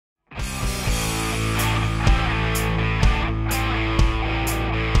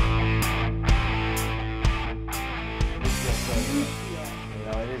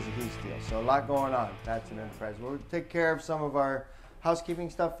lot going on. Batson Enterprise. We'll take care of some of our housekeeping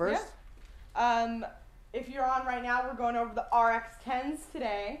stuff first. Yeah. If you're on right now, we're going over the RX10s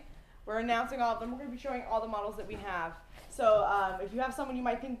today. We're announcing all of them. We're going to be showing all the models that we have. So if you have someone you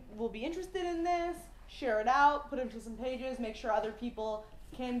might think will be interested in this, share it out, put it into some pages, make sure other people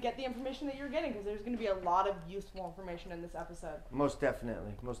can get the information that you're getting, because there's going to be a lot of useful information in this episode. Most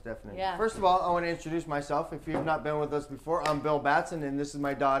definitely. Most definitely. Yeah. First of all, I want to introduce myself. If you've not been with us before, I'm Bill Batson, and this is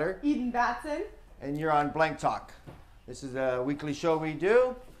my daughter, Eden Batson. And you're on Blank Talk. This is a weekly show we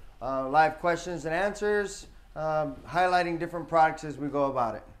do. Live questions and answers, highlighting different products as we go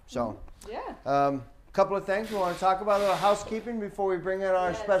about it. So, yeah. Couple of things we want to talk about, a little housekeeping before we bring in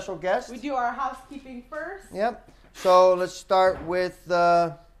our special guest. We do our housekeeping first. Yep. So let's start with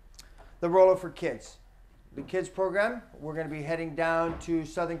the roller for kids. The kids program, we're going to be heading down to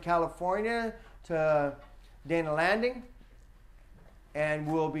Southern California to Dana Landing, and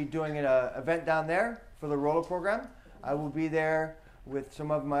we'll be doing an event down there for the roller program. I will be there with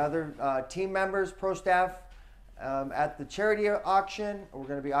some of my other team members, pro staff, at the charity auction. We're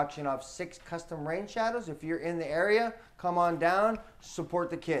going to be auctioning off 6 custom rain shadows. If you're in the area, come on down, support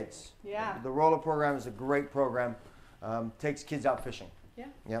the kids. Yeah. The roller program is a great program. Takes kids out fishing. Yeah.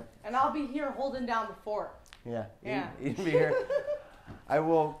 Yep. And I'll be here holding down the fort. Yeah. Yeah. You'll be here. I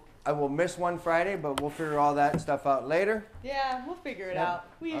will miss one Friday, but we'll figure all that stuff out later. Yeah, we'll figure it out.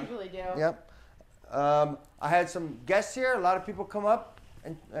 We usually do. Yep. I had some guests here. A lot of people come up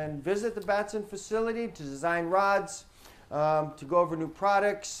and visit the Batson facility to design rods, to go over new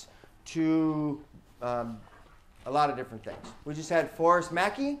products, to a lot of different things. We just had Forrest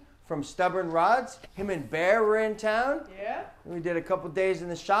Mackey from Stubborn Rods. Him and Bear were in town. Yeah. We did a couple days in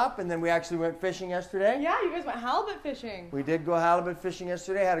the shop, and then we actually went fishing yesterday. Yeah, you guys went halibut fishing. We did go halibut fishing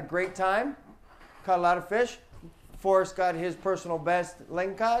yesterday. Had a great time. Caught a lot of fish. Forrest got his personal best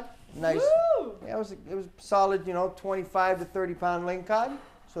lingcod. Nice. Woo! Yeah, it was solid, 25 to 30 pound lingcod.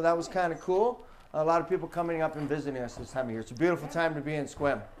 So that was kind of cool. A lot of people coming up and visiting us this time of year. It's a beautiful time to be in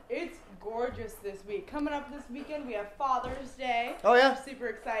Sequim. It's gorgeous this week. Coming up this weekend, we have Father's Day. Oh yeah. Super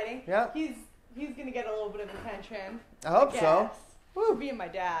exciting. Yeah. He's gonna get a little bit of attention. I hope so. For being my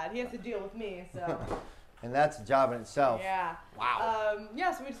dad, he has to deal with me, so. And that's a job in itself. Yeah. Wow.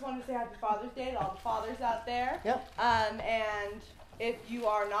 So we just wanted to say Happy Father's Day to all the fathers out there. Yep. And if you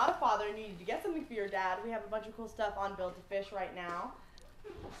are not a father and you need to get something for your dad, we have a bunch of cool stuff on Build to Fish right now.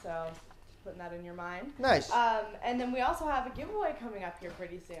 So just putting that in your mind. Nice. And then we also have a giveaway coming up here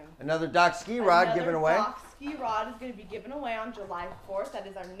pretty soon. Another Dock ski rod given away. Another Dock ski rod is going to be given away on July 4th. That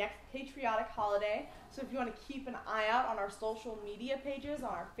is our next patriotic holiday. So if you want to keep an eye out on our social media pages, on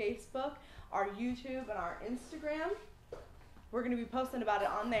our Facebook, our YouTube, and our Instagram, we're going to be posting about it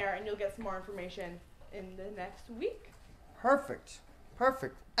on there, and you'll get some more information in the next week. Perfect.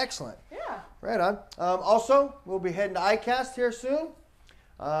 Excellent. Yeah. Right on. Also, we'll be heading to ICAST here soon.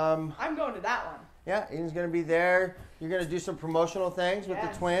 I'm going to that one. Yeah, Eden's going to be there. You're going to do some promotional things with the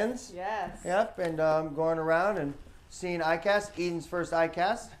twins. Yes. Yep, and going around and seeing ICAST. Eden's first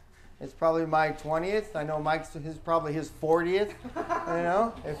ICAST. It's probably my 20th. I know Mike's probably his 40th.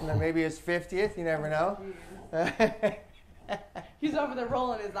 If not, maybe his 50th. You never know. He's over there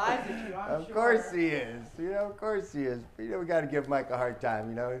rolling his eyes at you, I'm sure. Of course he is. Of course he is. We got to give Mike a hard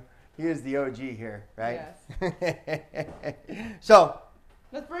time. He is the OG here, right? Yes. So.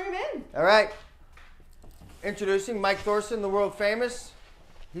 Let's bring him in. All right. Introducing Mike Thorson, the world famous.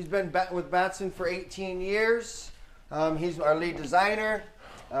 He's been with Batson for 18 years. He's our lead designer.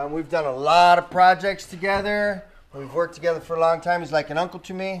 We've done a lot of projects together. We've worked together for a long time. He's like an uncle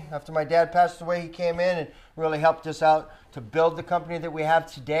to me. After my dad passed away, he came in and really helped us out to build the company that we have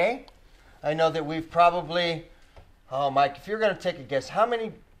today. I know that we've probably, Mike, if you're going to take a guess, how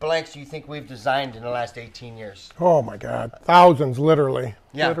many blanks do you think we've designed in the last 18 years? Oh my God, thousands, literally.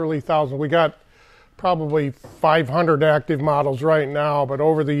 Yeah. Literally thousands. We got probably 500 active models right now, but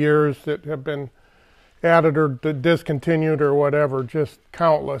over the years that have been added or discontinued or whatever, just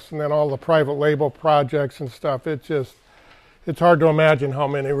countless. And then all the private label projects and stuff. It's hard to imagine how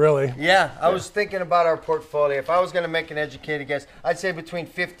many, really. Yeah, I was thinking about our portfolio. If I was going to make an educated guess, I'd say between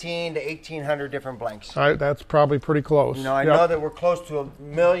 15 to 1,800 different blanks. That's probably pretty close. I know that we're close to 1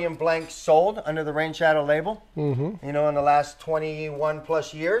 million blanks sold under the Rain Shadow label, in the last 21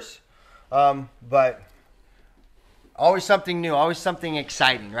 plus years. But always something new, always something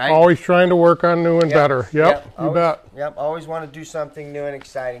exciting, right? Always trying to work on new and better. Yep, you bet. Yep, always want to do something new and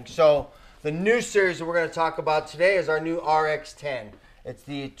exciting. So the new series that we're going to talk about today is our new RX10. It's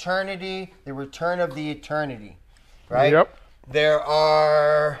the Eternity, the Return of the Eternity, right? Yep. There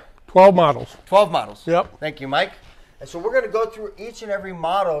are 12 models. 12 models. Yep. Thank you, Mike. And so we're going to go through each and every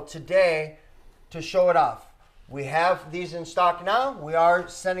model today to show it off. We have these in stock now. We are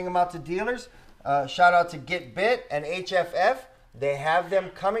sending them out to dealers. Shout out to Get Bit and HFF. They have them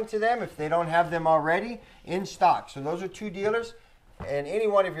coming to them if they don't have them already in stock. So those are 2 dealers, and any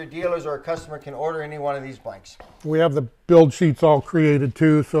one of your dealers or a customer can order any one of these blanks. We have the build sheets all created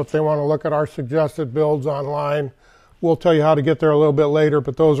too, so if they want to look at our suggested builds online, we'll tell you how to get there a little bit later,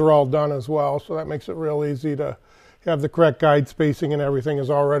 but those are all done as well, so that makes it real easy to have the correct guide spacing and everything is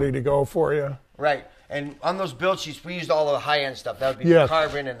all ready to go for you. Right, and on those build sheets, we used all the high-end stuff. That would be the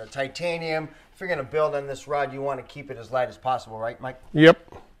carbon and the titanium. If you're going to build on this rod, you want to keep it as light as possible, right, Mike?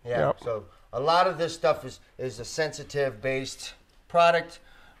 Yep. Yeah, yep. So a lot of this stuff is a sensitive-based product,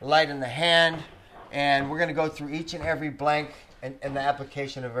 light in the hand, and we're going to go through each and every blank and the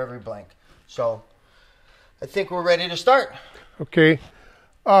application of every blank. So I think we're ready to start. Okay.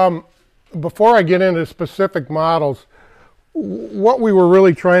 Before I get into specific models, what we were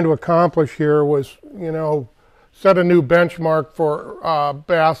really trying to accomplish here was, set a new benchmark for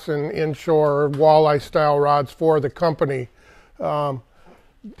Batson inshore walleye style rods for the company. As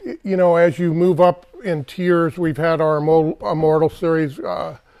you move up in tiers, we've had our Immortal series.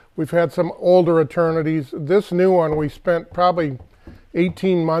 We've had some older Eternities. This new one we spent probably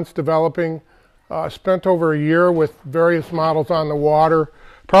 18 months developing. Spent over a year with various models on the water.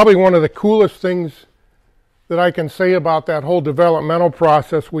 Probably one of the coolest things that I can say about that whole developmental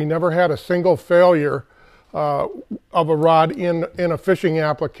process, we never had a single failure of a rod in a fishing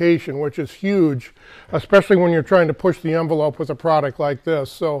application, which is huge, especially when you're trying to push the envelope with a product like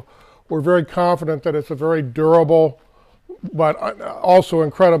this. So we're very confident that it's a very durable, but also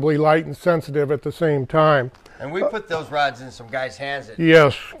incredibly light and sensitive at the same time. And we put those rods in some guys' hands.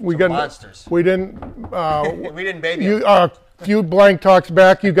 Yes, we got monsters. We didn't. We didn't baby them. A few blank talks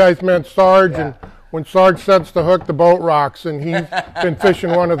back, you guys meant Sarge, and when Sarge sets the hook, the boat rocks, and he's been fishing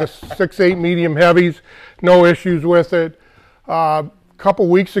one of the 6/8 medium heavies, no issues with it. A couple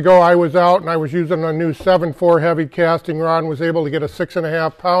weeks ago, I was out and I was using a new 7/4 heavy casting rod and was able to get a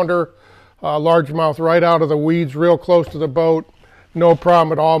 6.5 pounder largemouth right out of the weeds, real close to the boat. No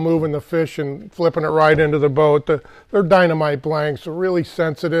problem at all moving the fish and flipping it right into the boat. They're dynamite blanks, they're really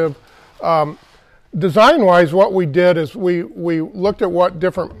sensitive. Design-wise, what we did is we looked at what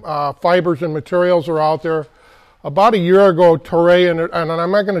different fibers and materials are out there. About a year ago, Toray, and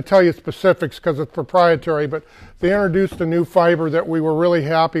I'm not going to tell you specifics because it's proprietary, but they introduced a new fiber that we were really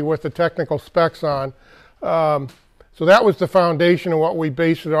happy with the technical specs on. So that was the foundation of what we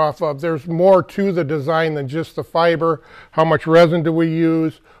based it off of. There's more to the design than just the fiber. How much resin do we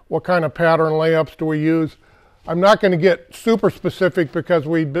use? What kind of pattern layups do we use? I'm not going to get super specific because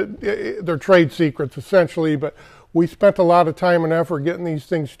they're trade secrets essentially, but we spent a lot of time and effort getting these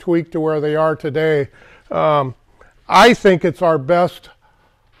things tweaked to where they are today. I think it's our best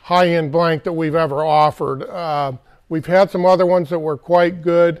high-end blank that we've ever offered. We've had some other ones that were quite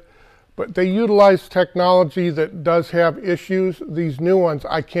good, but they utilize technology that does have issues. These new ones,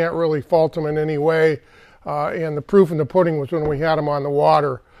 I can't really fault them in any way. And the proof in the pudding was when we had them on the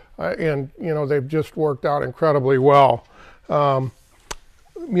water. And they've just worked out incredibly well.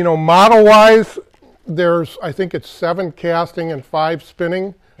 Model-wise, I think it's 7 casting and 5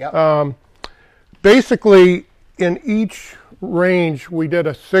 spinning. Yep. Basically, in each range, we did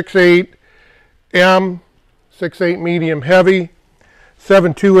a 6/8 M, 6/8 medium heavy,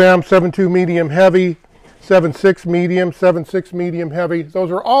 7/2 M, 7/2 medium heavy, 7/6 medium, 7/6 medium heavy. Those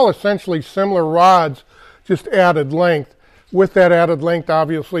are all essentially similar rods, just added length. With that added length,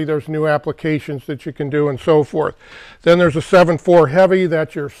 obviously, there's new applications that you can do and so forth. Then there's a 7/4 heavy,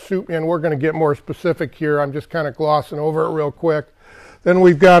 that's your soup, and we're going to get more specific here. I'm just kind of glossing over it real quick. Then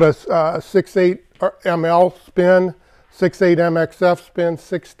we've got a 6/8 ML spin, 6/8 MXF spin,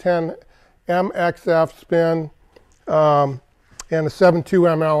 610 MXF spin, and a 7/2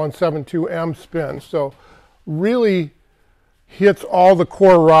 ML and 7/2 M spin. So really hits all the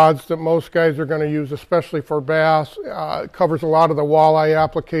core rods that most guys are going to use, especially for bass. It covers a lot of the walleye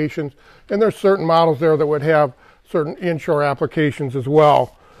applications, and there's certain models there that would have certain inshore applications as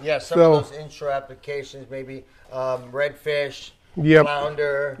well. Yeah, some of those inshore applications, maybe redfish,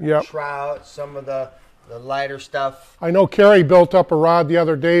 flounder, trout, some of the lighter stuff. I know Kerry built up a rod the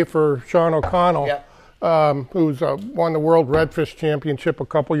other day for Sean O'Connell, who's won the World Redfish Championship a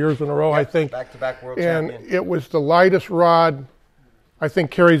couple years in a row, I think. Back-to-back world champion. And it was the lightest rod I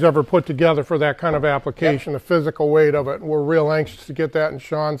think Kerry's ever put together for that kind of application, the physical weight of it. And we're real anxious to get that in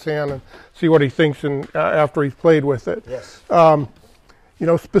Sean's hand and see what he thinks after he's played with it. Yes.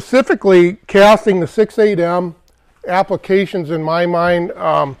 Specifically casting the 6/8M applications in my mind,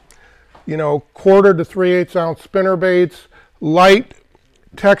 1/4 to 3/8 ounce spinner baits, light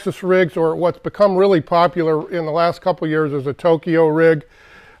Texas rigs, or what's become really popular in the last couple of years is a Tokyo rig.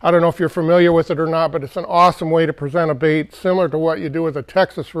 I don't know if you're familiar with it or not, but it's an awesome way to present a bait, similar to what you do with a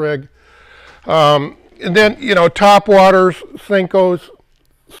Texas rig. And then, you know, top waters, Senkos,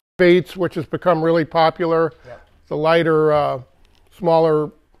 baits, which has become really popular. Yeah. The lighter,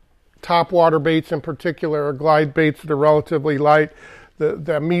 smaller top water baits in particular, or glide baits that are relatively light.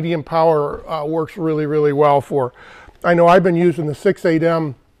 The medium power works really, really well for. I know I've been using the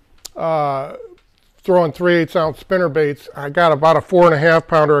 6/8M throwing 3/8 ounce spinner baits. I got about a 4.5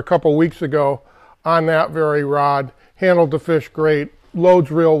 pounder a couple weeks ago on that very rod. Handled the fish great. Loads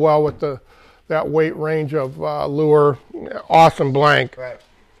real well with that weight range of lure. Awesome blank. Right.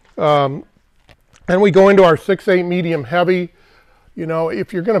 And we go into our 6/8 medium heavy. You know,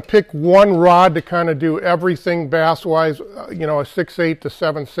 if you're going to pick one rod to kind of do everything bass-wise, you know, a 6/8 to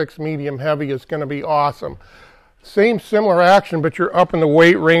 7/6 medium heavy is going to be awesome. Similar action, but you're up in the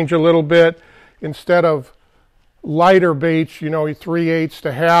weight range a little bit. Instead of lighter baits, you know, 3/8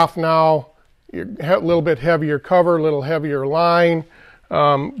 to half now, you're a little bit heavier cover, a little heavier line,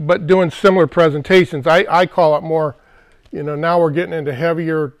 but doing similar presentations. I call it more, you know, now we're getting into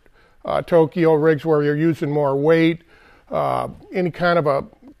heavier Tokyo rigs where you're using more weight. Any kind of a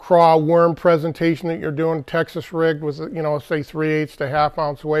craw worm presentation that you're doing, Texas rigged with, you know, say 3/8 to half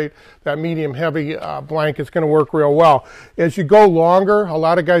ounce weight, that medium heavy blank is going to work real well. As you go longer, a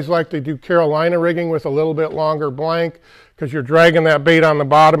lot of guys like to do Carolina rigging with a little bit longer blank because you're dragging that bait on the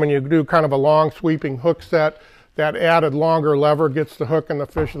bottom and you do kind of a long sweeping hook set. That added longer lever gets the hook and the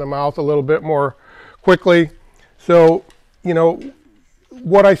fish in the mouth a little bit more quickly. So, you know,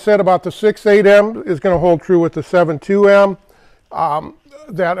 what I said about the 6/8M is going to hold true with the 7/2M.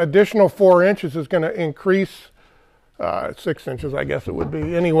 That additional 4 inches is going to increase, 6 inches I guess it would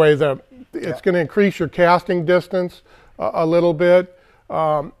be. Anyway, it's going to increase your casting distance a little bit.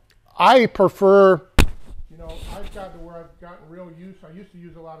 I prefer, you know, I've gotten to where I've gotten real use. I used to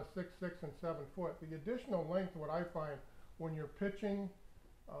use a lot of 6, 6, and 7 foot. The additional length, what I find when you're pitching,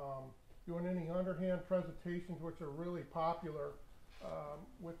 doing any underhand presentations, which are really popular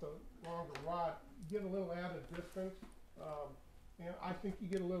with the longer rod, you get a little added distance. And I think you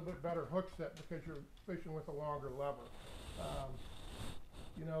get a little bit better hook set because you're fishing with a longer lever.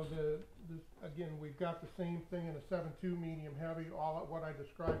 You know, again, we've got the same thing in a 7/2 medium heavy. All of what I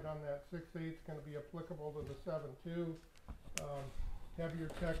described on that 6/8 is going to be applicable to the 7/2. Heavier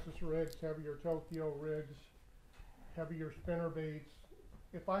Texas rigs, heavier Tokyo rigs, heavier spinner baits.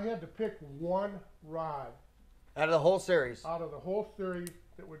 If I had to pick one rod out of the whole series,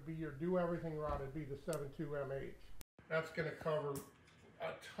 that would be your do everything rod, it'd be the 7/2MH. That's going to cover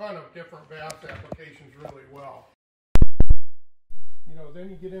a ton of different bass applications really well. You know, then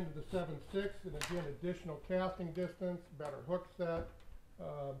you get into the 7/6, and again, additional casting distance, better hook set,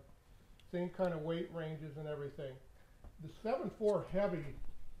 same kind of weight ranges and everything. The 7/4 heavy,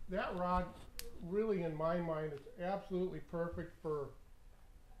 that rod really, in my mind, is absolutely perfect for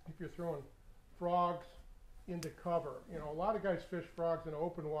if you're throwing frogs into cover. You know, a lot of guys fish frogs in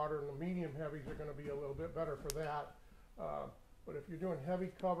open water, and the medium heavies are going to be a little bit better for that. But if you're doing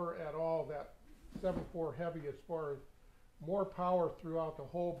heavy cover at all, that 7/4 heavy, as far as more power throughout the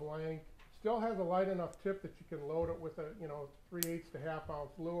whole blank, still has a light enough tip that you can load it with a, you know, 3/8 to half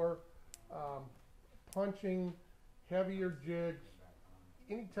ounce lure. Punching, heavier jigs.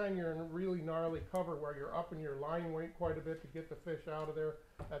 Anytime you're in really gnarly cover where you're upping your line weight quite a bit to get the fish out of there,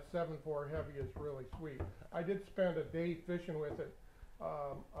 that 7/4 heavy is really sweet. I did spend a day fishing with it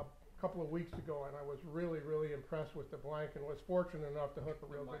a couple of weeks ago, and I was really, really impressed with the blank and was fortunate enough to hook a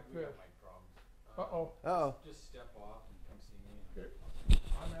real big fish. Uh-oh. Uh-oh. Just step off and come see me.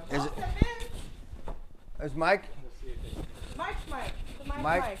 Is Mike?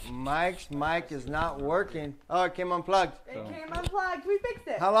 Mike's mic is not working. Oh, it came unplugged. It came unplugged. We fixed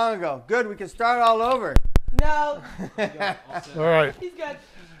it. How long ago? Good, we can start all over. No. All right. He's good.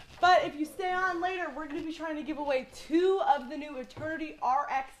 But if you stay on later, we're going to be trying to give away 2 of the new Eternity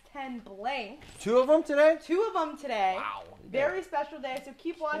RX10 blanks. 2 of them today? 2 of them today. Wow. Very special day. So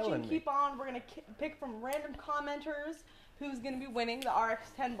keep watching, keep me. on. We're going to pick from random commenters who's going to be winning the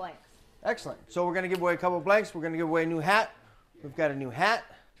RX10 blanks. Excellent. So we're going to give away a couple of blanks. We're going to give away a new hat. We've got a new hat.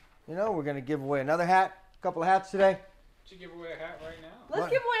 You know, we're going to give away another hat. A couple of hats today. Should give away a hat right now. Let's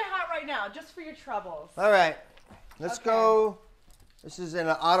give away a hat right now, just for your troubles. All right. Let's go. This is an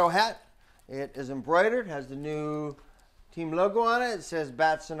auto hat. It is embroidered, has the new team logo on it. It says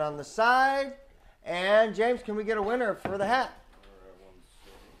Batson on the side. And James, can we get a winner for the hat?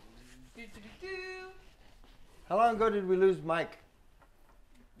 How long ago did we lose Mike?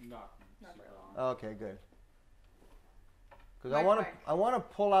 Not Okay, good. Because I want to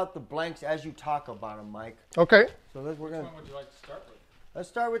pull out the blanks as you talk about them, Mike. Okay. So we're Which gonna. one would you like to start with? Let's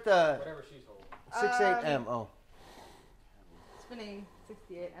start with the Whatever she's holding. 68 ml. Spinning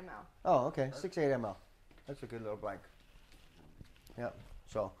 68 ml. Oh, okay. 68 ml. That's a good little blank. Yep.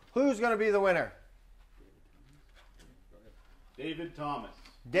 So who's going to be the winner? David Thomas.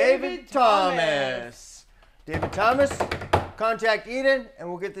 David Thomas. David Thomas, contact Eden and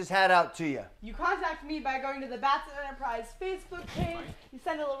we'll get this hat out to you. You contact me by going to the Batson Enterprise Facebook page. You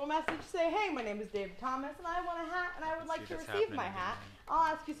send a little message, say, hey, my name is David Thomas and I want a hat and I would like to receive my hat.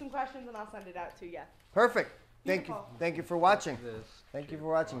 I'll ask you some questions and I'll send it out to you. Perfect. Thank you. Beautiful. Thank you for watching. Thank you for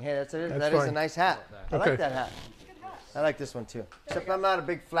watching. Hey, that is That's a fine. nice hat. I Okay. like that hat. Good hat. I like this one too. Except I'm not a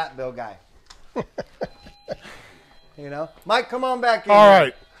big flat bill guy. You know? Mike, come on back in. All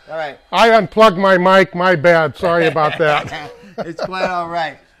right. All right. I unplugged my mic. My bad. Sorry about that. It's quite all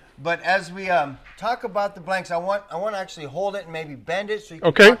right. But as we talk about the blanks, I want to actually hold it and maybe bend it so you can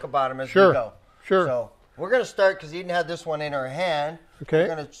Okay. talk about them as we Sure. go. Sure. So we're going to start because Eden had this one in her hand. Okay.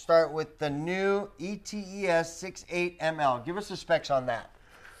 We're going to start with the new ETES 68 ml. Give us the specs on that.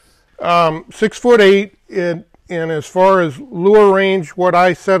 6'8", and as far as lure range, what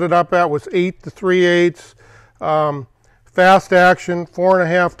I set it up at was 8 to 3/8. Fast action,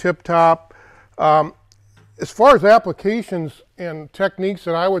 4.5 tip top. As far as applications and techniques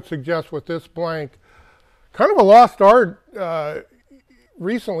that I would suggest with this blank, kind of a lost art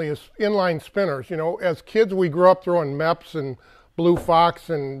recently is inline spinners. You know, as kids we grew up throwing MEPs and blue fox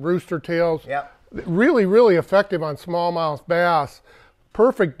and rooster tails. Yep. Really, really effective on smallmouth bass.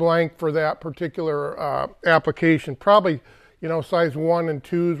 Perfect blank for that particular application. Probably, you know, size 1 and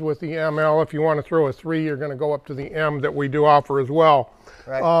 2s with the ML. If you want to throw a 3, you're going to go up to the M that we do offer as well.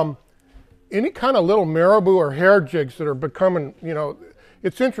 Right. Any kind of little marabou or hair jigs that are becoming, you know,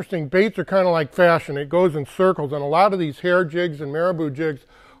 it's interesting. Baits are kind of like fashion. It goes in circles, and a lot of these hair jigs and marabou jigs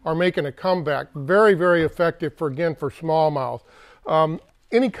are making a comeback. Very, very effective for smallmouth.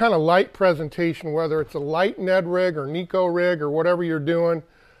 Any kind of light presentation, whether it's a light Ned rig or Nico rig or whatever you're doing,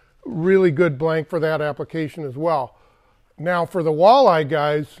 really good blank for that application as well. Now for the walleye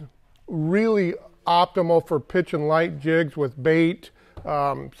guys, really optimal for pitching light jigs with bait,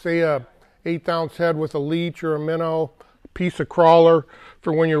 say a 1/8 ounce head with a leech or a minnow, piece of crawler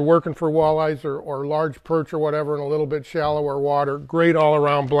for when you're working for walleyes or large perch or whatever in a little bit shallower water. Great all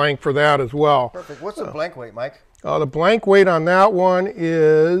around blank for that as well. Perfect. What's the blank weight, Mike? The blank weight on that one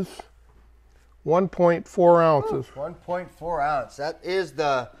is 1.4 ounces. 1.4 ounce. That is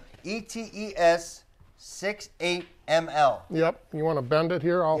the ETES 68 ml. Yep. You want to bend it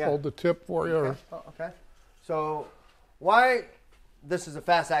here? I'll Yeah. hold the tip for you. Okay. Oh, okay. So why this is a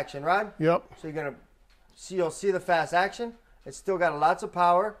fast action rod? Yep. So you'll see the fast action. It's still got lots of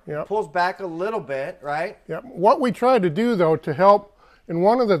power. Yep. It pulls back a little bit, right? Yep. What we tried to do though to help in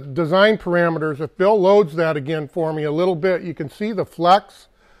one of the design parameters, if Bill loads that again for me a little bit, you can see the flex,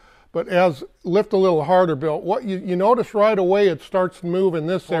 but as lift a little harder, Bill, what you notice right away, it starts to move in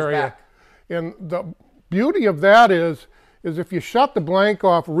this Pulls area. back. And the beauty of that is if you shut the blank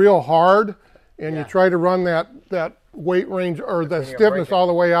off real hard and you try to run that weight range or the stiffness all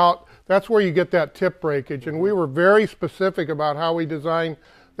the way out, that's where you get that tip breakage. And we were very specific about how we designed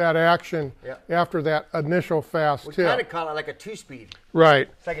that action after that initial fast We tip. kind of call it like a 2-speed. Right.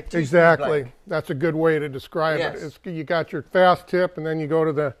 It's like a 2-speed Exactly. blank. That's a good way to describe Yes. it. You got your fast tip and then you go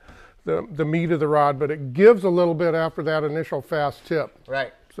to the meat of the rod, but it gives a little bit after that initial fast tip.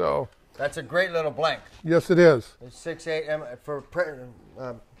 Right. So, That's a great little blank. yes, it is. It's 68 for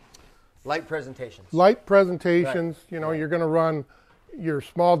light presentations. Light presentations, you know, you're going to run your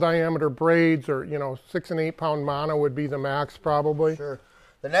small diameter braids or, you know, 6 and 8 pound mono would be the max probably. Sure.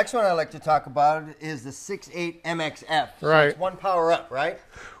 The next one I like to talk about is the 68 MXF. So Right. It's one power up, right?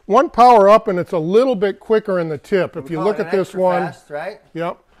 One power up and it's a little bit quicker in the tip. If We you call look it at an this extra one, fast, right?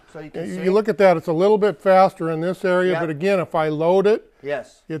 yep. So you can see. You look at that, it's a little bit faster in this area, Yep. but again, if I load it,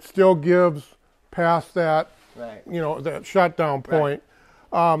 Yes. it still gives past that, Right. you know, that shutdown point.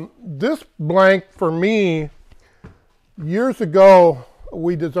 This blank for me, years ago,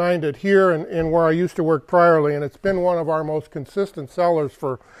 we designed it here and where I used to work priorly, and it's been one of our most consistent sellers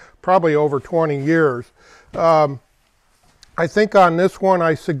for probably over 20 years. I think on this one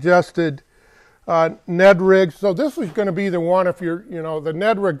I suggested Ned rigs. So this is going to be the one if you're, you know, the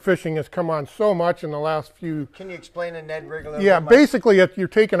Ned rig fishing has come on so much in the last few. Can you explain a Ned rig a little Yeah, bit? Mike? basically you're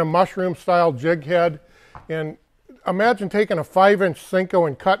taking a mushroom style jig head and imagine taking a 5-inch Cinco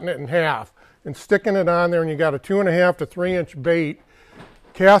and cutting it in half and sticking it on there, and you got a 2.5 to 3 inch bait.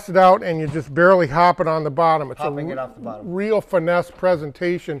 Cast it out and you just barely hop it on the bottom. It's Hopping it off the bottom. real finesse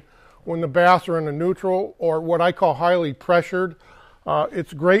presentation. when the bass are in a neutral or what I call highly pressured.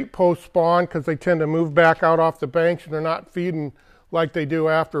 It's great post-spawn because they tend to move back out off the banks and they're not feeding like they do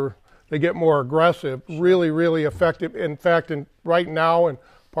after they get more aggressive. Really, really effective. In fact, right now in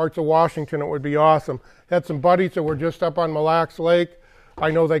parts of Washington, it would be awesome. Had some buddies that were just up on Mille Lacs Lake.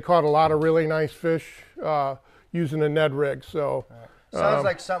 I know they caught a lot of really nice fish using a Ned rig. So sounds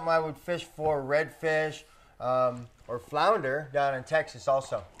like something I would fish for redfish or flounder down in Texas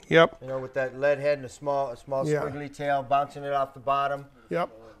also. Yep. You know, with that lead head and a small squiggly tail, bouncing it off the bottom. Yep.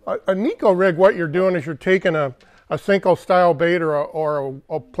 A Nico rig, what you're doing is you're taking a Senko style bait or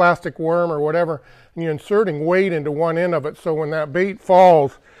a plastic worm or whatever, and you're inserting weight into one end of it. So when that bait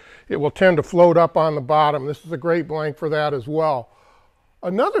falls, it will tend to float up on the bottom. This is a great blank for that as well.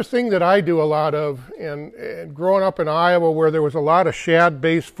 Another thing that I do a lot of, and growing up in Iowa where there was a lot of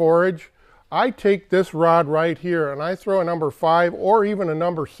shad-based forage, I take this rod right here and I throw a number 5 or even a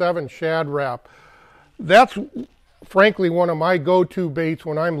number 7 shad wrap. That's frankly one of my go-to baits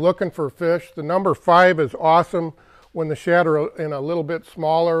when I'm looking for fish. The number 5 is awesome when the shad are in a little bit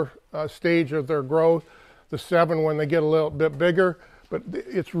smaller stage of their growth. The 7 when they get a little bit bigger. But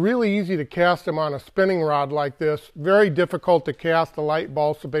it's really easy to cast them on a spinning rod like this. Very difficult to cast a light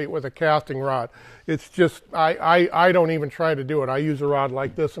balsa bait with a casting rod. It's just, I don't even try to do it. I use a rod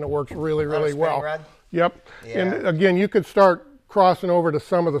like this and it works really, really well. Rod? Yep. Yeah. And again, you could start crossing over to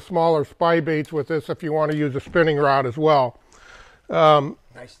some of the smaller spy baits with this if you want to use a spinning rod as well.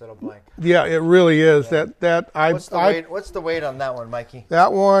 Nice little blank. Yeah, it really is. Yeah. What's the weight on that one, Mikey?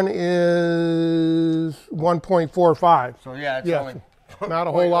 That one is 1.45. So yeah, it's yes. only not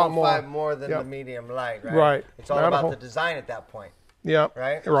a whole lot more. 0.05 more than Yep. the medium light, right? Right. It's all Not a about whole- the design at that point. Yeah,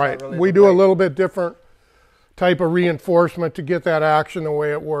 Right? right. It's not really We the do a weight. little bit different type of reinforcement to get that action the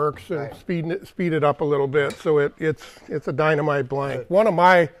way it works and Right. speed it up a little bit. So it's a dynamite blank. One of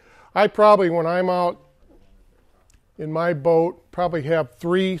my, I probably when I'm out in my boat probably have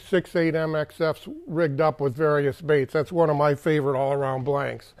 3 6.8 MXFs rigged up with various baits. That's one of my favorite all-around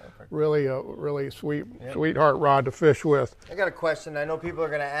blanks. Really a really sweetheart rod to fish with. I got a question. I know people are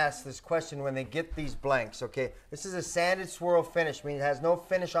going to ask this question when they get these blanks, okay? This is a sanded swirl finish, meaning it has no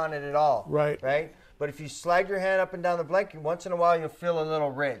finish on it at all. Right. Right? But if you slide your hand up and down the blank, once in a while you'll feel a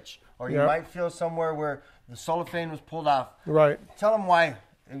little ridge. Or you Yep. might feel somewhere where the cellophane was pulled off. Right. Tell them why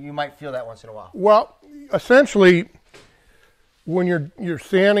you might feel that once in a while. Well, essentially, when you're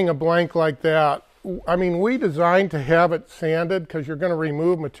sanding a blank like that, I mean, we designed to have it sanded because you're going to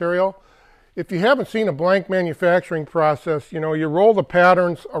remove material. If you haven't seen a blank manufacturing process, you know, you roll the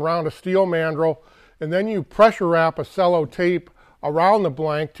patterns around a steel mandrel and then you pressure wrap a cello tape around the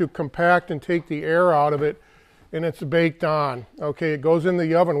blank to compact and take the air out of it, and it's baked on. Okay, it goes in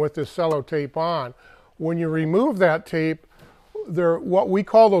the oven with this cello tape on. When you remove that tape, there, what we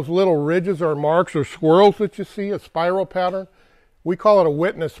call those little ridges or marks or swirls that you see, a spiral pattern, we call it a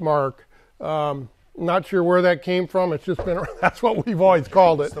witness mark. Not sure where that came from. It's just been, that's what we've always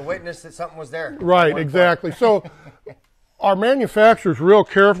called it. It's the witness that something was there. Right, exactly. So our manufacturer's real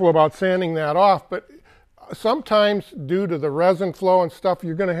careful about sanding that off, but sometimes due to the resin flow and stuff,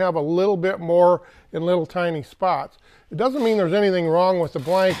 you're going to have a little bit more in little tiny spots. It doesn't mean there's anything wrong with the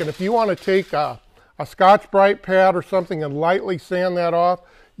blank, and if you want to take a Scotch-Brite pad or something and lightly sand that off,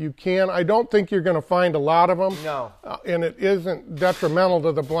 you can. I don't think you're going to find a lot of them. No. And it isn't detrimental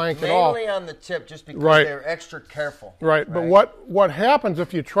to the blank at all. Mainly on the tip, just because Right. they're extra careful. Right, but what happens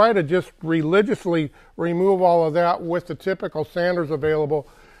if you try to just religiously remove all of that with the typical sanders available,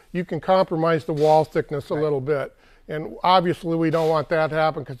 you can compromise the wall thickness a little bit. And obviously we don't want that to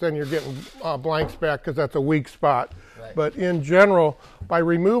happen because then you're getting blanks back because that's a weak spot. Right. But in general, by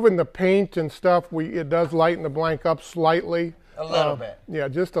removing the paint and stuff, it does lighten the blank up slightly. A little bit. Yeah,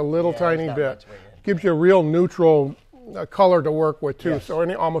 just a little Yeah, tiny there's not bit. much weight in it. Gives you a real neutral color to work with too. Yes.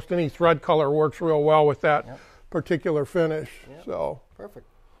 So almost any thread color works real well with that particular finish. So Perfect.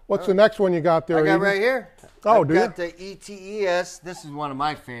 what's the next one you got there? I got Eden? right here. Oh, I've do you? got the ETES. This is one of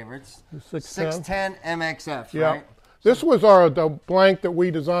my favorites. 610 MXF, Yeah. right? This was the blank that we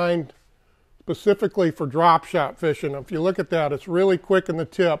designed specifically for drop shot fishing. If you look at that, it's really quick in the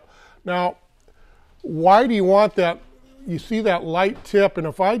tip. Now, why do you want that? You see that light tip, and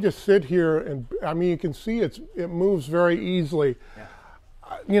if I just sit here and, I mean, you can see it moves very easily. Yeah.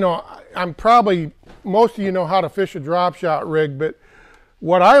 You know, I'm probably, most of you know how to fish a drop shot rig, but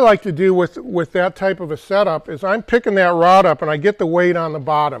what I like to do with that type of a setup is I'm picking that rod up and I get the weight on the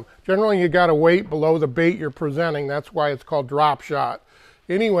bottom. Generally, you got to weight below the bait you're presenting. That's why it's called drop shot.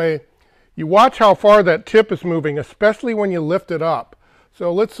 Anyway, you watch how far that tip is moving, especially when you lift it up.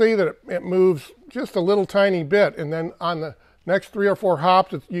 So let's say that it moves just a little tiny bit, and then on the next 3 or 4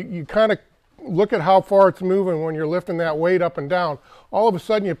 hops, you kind of look at how far it's moving when you're lifting that weight up and down. All of a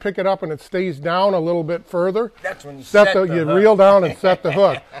sudden you pick it up and it stays down a little bit further. That's when you you reel down and set the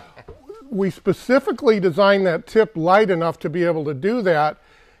hook. We specifically designed that tip light enough to be able to do that.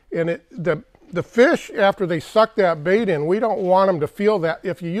 And the fish, after they suck that bait in, we don't want them to feel that.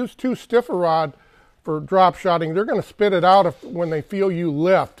 If you use too stiff a rod for drop shotting, they're going to spit it out when they feel you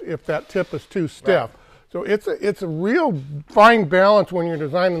lift, if that tip is too stiff. Right. So it's a real fine balance when you're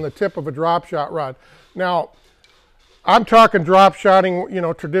designing the tip of a drop shot rod. Now, I'm talking drop shotting,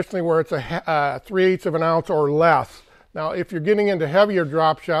 traditionally where it's a 3/8 of an ounce or less. Now, if you're getting into heavier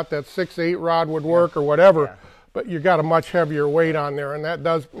drop shot, that 6/8 rod would work or whatever, but you got a much heavier weight on there, and that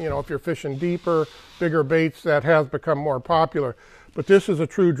does, if you're fishing deeper, bigger baits, that has become more popular. But this is a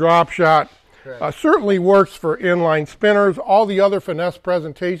true drop shot. Certainly works for inline spinners. All the other finesse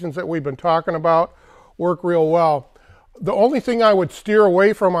presentations that we've been talking about work real well. The only thing I would steer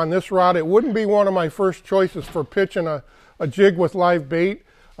away from on this rod, it wouldn't be one of my first choices for pitching a jig with live bait.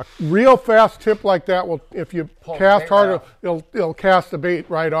 A real fast tip like that will, if you cast harder, it'll cast the bait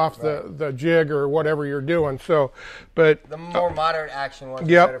right off the jig or whatever you're doing. So, but the more moderate action ones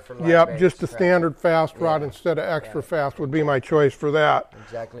are better for live baits. Just a standard fast rod instead of extra fast would be my choice for that.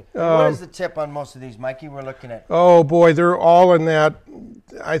 Exactly. What is the tip on most of these, Mikey? We're looking at. Oh boy, they're all in that.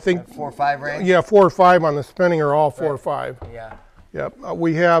 I think 4 or 5 range. Yeah, 4 or 5 on the spinning are all 4 or 5. Yeah. Yep.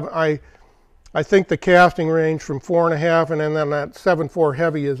 We have I think the casting range from 4.5, and then that 7.4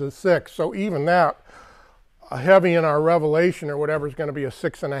 heavy is a 6. So even that, a heavy in our Revelation or whatever is going to be a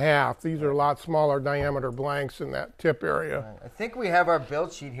 6.5. These are a lot smaller diameter blanks in that tip area. I think we have our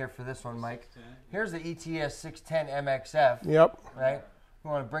build sheet here for this one, Mike. Here's the ETS 610 MXF. Yep. Right. We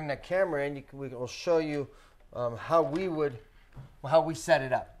want to bring that camera in. We'll show you how we set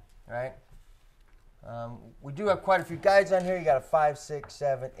it up. Right. We do have quite a few guides on here. You got a 5, 6,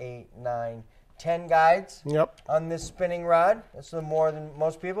 7, 8, 9, 10 guides on this spinning rod. That's a little more than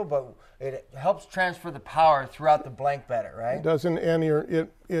most people, but it helps transfer the power throughout the blank better, right? It doesn't, and you're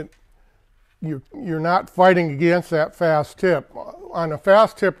not fighting against that fast tip. On a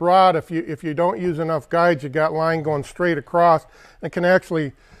fast tip rod, if you don't use enough guides, you got line going straight across. It can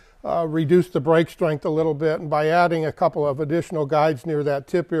actually reduce the break strength a little bit, and by adding a couple of additional guides near that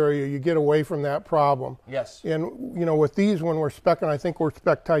tip area, you get away from that problem. Yes. And with these, when we're specking, I think we're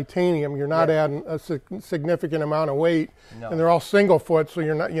spec titanium, you're not adding a significant amount of weight, and they're all single foot, so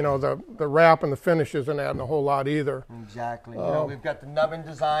you're not, the wrap and the finish isn't adding a whole lot either. Exactly. We've got the nubbin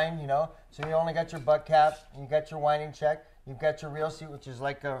design, so you only got your butt cap, you got your winding check, you've got your reel seat, which is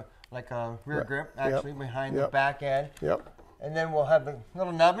like a rear grip, actually, behind the back end. Yep. And then we'll have a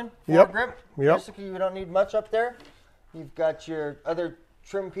little nubbin, grip. Basically, you don't need much up there. You've got your other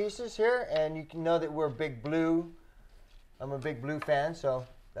trim pieces here, and you can know that we're big blue. I'm a big blue fan, so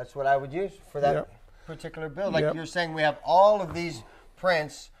that's what I would use for that particular build. Like you're saying, we have all of these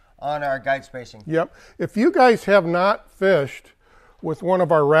prints on our guide spacing. Yep. If you guys have not fished with one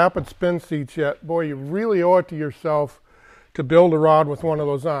of our rapid spin seats yet, boy, you really owe it to yourself to build a rod with one of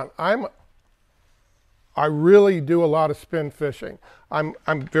those on. I really do a lot of spin fishing. I'm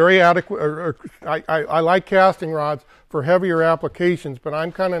very adequate. I like casting rods for heavier applications, but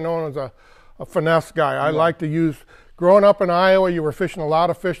I'm kind of known as a finesse guy. I like to use. Growing up in Iowa, you were fishing a lot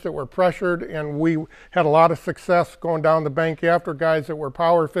of fish that were pressured, and we had a lot of success going down the bank after guys that were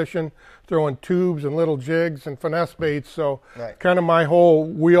power fishing, throwing tubes and little jigs and finesse baits. So kind of my whole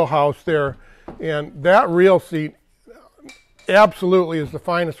wheelhouse there. And that reel seat absolutely is the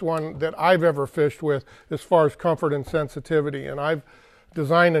finest one that I've ever fished with as far as comfort and sensitivity, and I've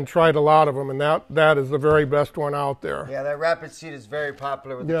designed and tried a lot of them, and that is the very best one out there. Yeah, that rapid seat is very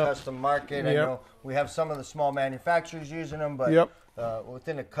popular with the custom market. I know we have some of the small manufacturers using them, but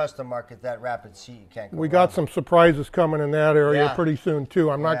within the custom market, that rapid seat, you can't go We got some surprises coming in that area pretty soon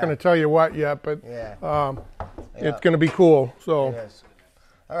too. I'm not going to tell you what yet, but it's going to be cool. So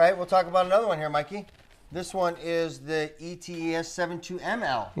all right, we'll talk about another one here, Mikey. This one is the ETS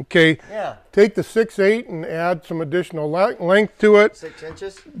 72ML. Okay. Yeah. Take the 6/8 and add some additional length to it. 6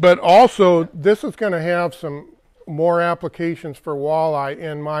 inches. But also, this is going to have some more applications for walleye,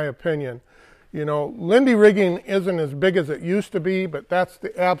 in my opinion. Lindy rigging isn't as big as it used to be, but that's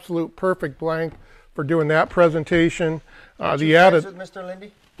the absolute perfect blank for doing that presentation. The added. With Mr.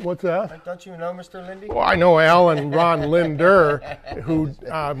 Lindy? What's that? Don't you know Mr. Lindy? Well, I know Al and Ron Linder, who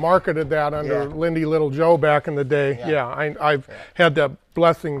marketed that under Lindy Little Joe back in the day. I've had the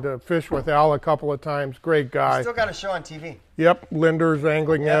blessing to fish with Al a couple of times. Great guy. He's still got a show on TV. Yep, Linder's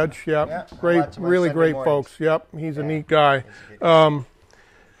Angling Edge. Yep, great, really great folks. Yep, he's a neat guy.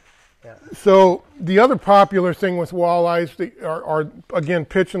 So the other popular thing with walleyes are again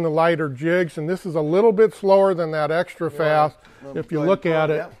pitching the lighter jigs, and this is a little bit slower than that extra fast. If you look at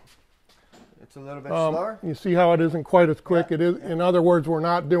it, it's a little bit slower. You see how it isn't quite as quick. It is. In other words, we're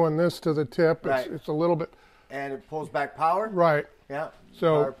not doing this to the tip. It's a little bit. And it pulls back power. Right. Yeah.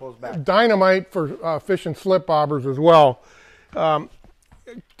 So power pulls back. Dynamite for fishing slip bobbers as well.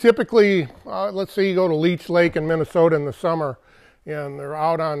 Typically, let's say you go to Leech Lake in Minnesota in the summer, and they're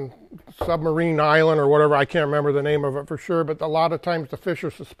out on Submarine Island or whatever. I can't remember the name of it for sure, but a lot of times the fish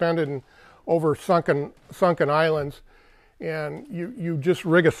are suspended over sunken islands, and you just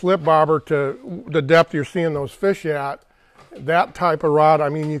rig a slip bobber to the depth you're seeing those fish at. That type of rod, I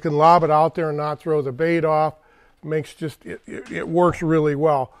mean, you can lob it out there and not throw the bait off. It works really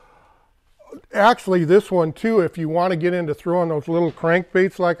well. Actually, this one too, if you want to get into throwing those little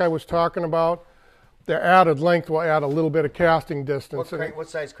crankbaits like I was talking about, the added length will add a little bit of casting distance. What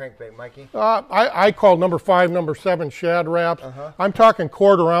size crankbait, Mikey? I call number 5, number 7 shad wraps. I'm talking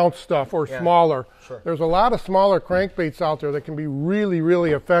 1/4 ounce stuff or smaller. Sure. There's a lot of smaller crankbaits out there that can be really,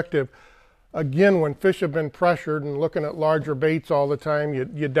 really effective. Again, when fish have been pressured and looking at larger baits all the time, you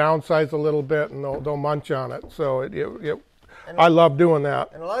downsize a little bit and they'll munch on it. So I love doing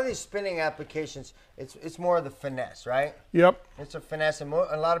that. And a lot of these spinning applications, it's more of the finesse, right? Yep. It's a finesse, and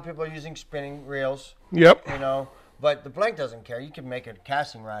a lot of people are using spinning reels. Yep. You know, but the blank doesn't care. You can make a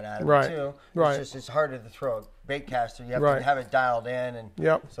casting rod out of it too. Right. It's harder to throw a bait caster. You have to have it dialed in, and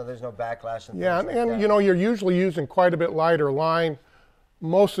so there's no backlash. And and you know, you're usually using quite a bit lighter line.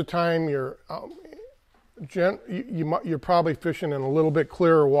 Most of the time, you're probably fishing in a little bit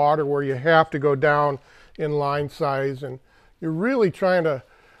clearer water where you have to go down in line size, and you're really trying to,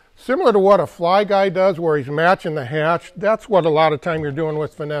 similar to what a fly guy does where he's matching the hatch, that's what a lot of time you're doing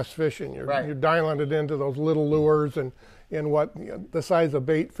with finesse fishing. You're dialing it into those little lures and what the size of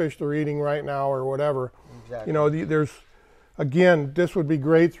bait fish they're eating right now or whatever. Exactly. You know, again, this would be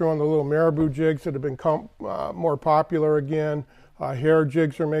great throwing the little marabou jigs that have become more popular again. Hair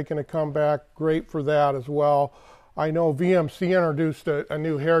jigs are making a comeback, great for that as well. I know VMC introduced a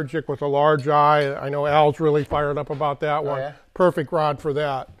new hair jig with a large eye. I know Al's really fired up about that one. Yeah? Perfect rod for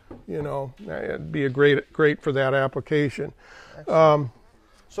that. You know, it'd be a great for that application. So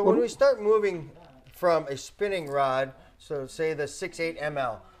when we start moving from a spinning rod, so say the 6.8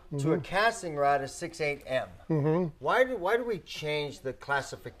 ml, to a casting rod of 6.8 m, why do we change the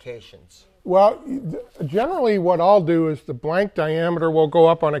classifications? Well, generally what I'll do is the blank diameter will go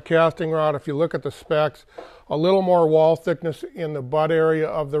up on a casting rod. If you look at the specs, a little more wall thickness in the butt area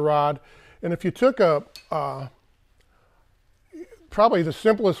of the rod. And if you took probably the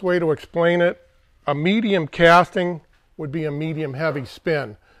simplest way to explain it, a medium casting would be a medium heavy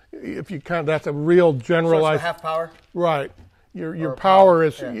spin. If you that's a real generalized. So it's half power? Right. Your power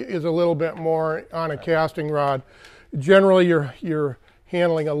is a little bit more on a casting rod. Generally, you're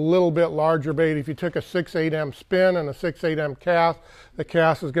handling a little bit larger bait. If you took a 6.8 m spin and a 6.8 m cast, the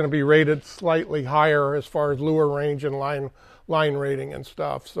cast is going to be rated slightly higher as far as lure range and line rating and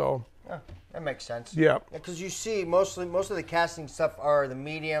stuff. So that makes sense. Yeah. Because you see most of the casting stuff are the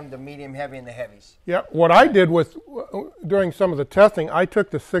medium heavy, and the heavies. Yeah. What I did during some of the testing, I took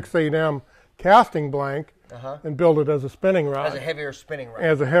the 6.8 m casting blank and build it as a spinning rod. As a heavier spinning rod.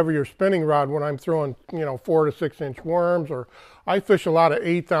 As a heavier spinning rod when I'm throwing, 4 to 6 inch worms, or I fish a lot of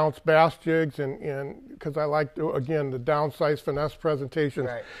 1/8 ounce bass jigs, and because I like the downsize finesse presentations.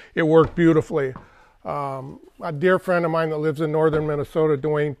 Right. It worked beautifully. A dear friend of mine that lives in northern Minnesota,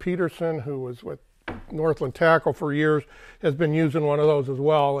 Dwayne Peterson, who was with Northland Tackle for years, has been using one of those as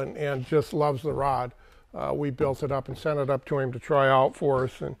well, and just loves the rod. We built it up and sent it up to him to try out for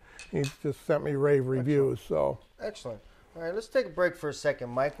us, and he just sent me rave reviews. So excellent. All right, let's take a break for a second,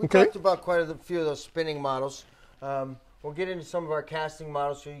 Mike. We talked about quite a few of those spinning models. We'll get into some of our casting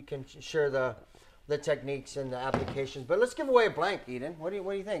models so you can share the techniques and the applications. But let's give away a blank, Eden. What do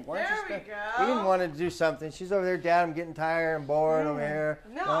you think? There we go. Eden wanted to do something. She's over there, Dad. I'm getting tired and bored over here.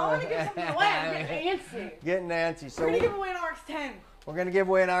 No, I want to give something away. I'm getting antsy. Getting antsy. So we're going to give away an RX10. We're going to give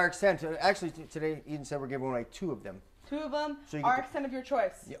away an RX10. Actually, today Eden said we're giving away 2 of them. 2 of them. So RX10 of your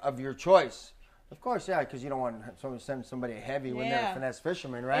choice. Of your choice. Of course, yeah, because you don't want someone to send somebody heavy when they're a finesse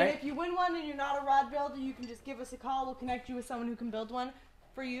fisherman, right? And if you win one and you're not a rod builder, you can just give us a call. We'll connect you with someone who can build one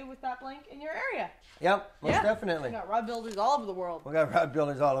for you with that blank in your area. Yep, most definitely. We got rod builders all over the world. We got rod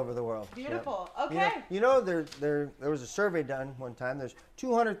builders all over the world. Beautiful. Yep. Okay. You know there was a survey done one time. There's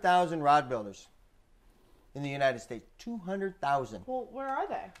 200,000 rod builders. in the United States. 200,000. Well, where are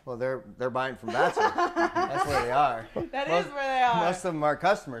they? Well, they're buying from Batson. That's where they are. That is where they are. Most of them are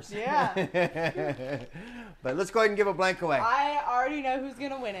customers. Yeah. But let's go ahead and give a blank away. I already know who's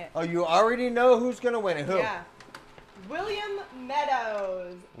going to win it. Oh, you already know who's going to win it. Who? Yeah. William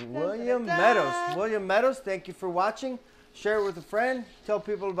Meadows. William Dun, dun, dun. Meadows. William Meadows, thank you for watching. Share it with a friend. Tell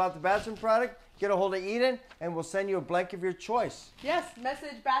people about the Batson product. Get a hold of Eden, and we'll send you a blank of your choice. Yes,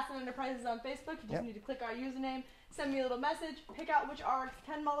 message Batson Enterprises on Facebook. You just need to click our username, send me a little message, pick out which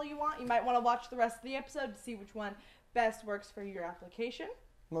RX10 model you want. You might want to watch the rest of the episode to see which one best works for your application.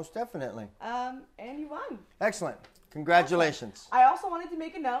 Most definitely. And you won. Excellent. Congratulations. I also wanted to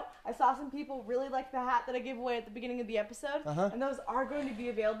make a note. I saw some people really like the hat that I gave away at the beginning of the episode. And those are going to be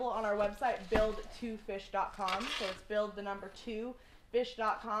available on our website, build2fish.com. So it's build the number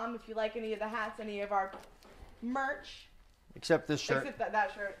 2fish.com. If you like any of the hats, any of our merch. Except this shirt. Except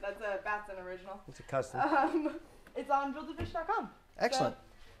that shirt. That's a Batson original. It's a custom. It's on build2fish.com. Excellent.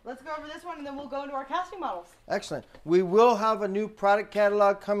 So let's go over this one, and then we'll go into our casting models. Excellent. We will have a new product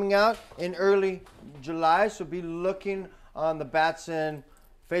catalog coming out in early July, so be looking on the Batson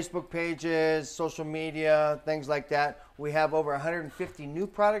Facebook pages, social media, things like that. We have over 150 new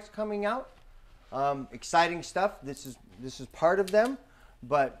products coming out. Exciting stuff. This is part of them,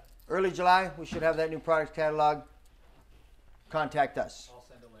 but early July we should have that new product catalog. Contact us. I'll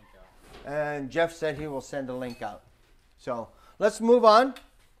send a link out. And Jeff said he will send a link out. So let's move on.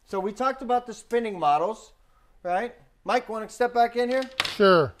 So we talked about the spinning models, right? Mike, want to step back in here?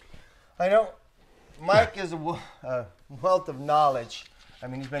 Sure. I know Mike is a wealth of knowledge. I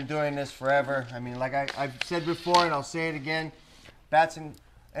mean, he's been doing this forever. I mean, like I've said before, and I'll say it again, Batson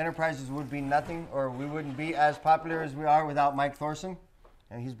Enterprises would be nothing, or we wouldn't be as popular as we are without Mike Thorson.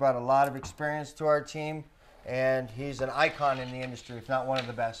 And he's brought a lot of experience to our team, and he's an icon in the industry, if not one of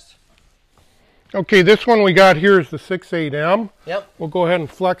the best. Okay, this one we got here is the 68M. Yep. We'll go ahead and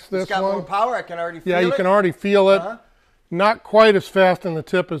flex this It's got one. more power. I can already feel it. Yeah, you can already feel it. Not quite as fast in the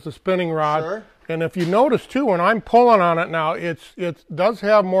tip as the spinning rod. Sure. And if you notice too, when I'm pulling on it now, it does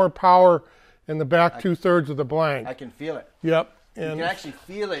have more power in the back 2/3 of the blank. I can feel it. Yep. You And can actually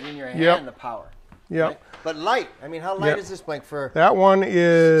feel it in your hand, the power. Yep. Right? But light. I mean, how light is this blank for? That one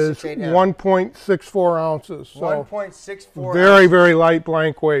is 68M. 1.64 ounces. So 1.64. very, very light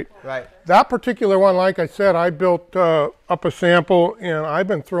blank weight. Right. That particular one, like I said, I built up a sample, and I've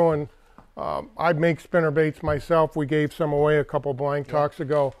been throwing, I make spinner baits myself. We gave some away a couple blank talks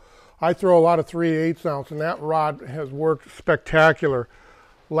ago. I throw a lot of 3/8 ounce, and that rod has worked spectacular.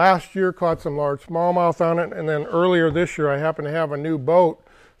 Last year, caught some large smallmouth on it, and then earlier this year, I happened to have a new boat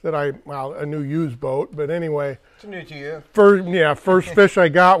that a new used boat, but anyway. It's new to you. First fish I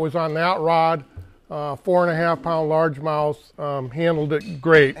got was on that rod, 4.5 pound largemouth, handled it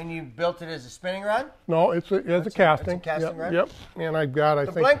great. And you built it as a spinning rod? No, it's a casting. It's a casting rod? Yep, and I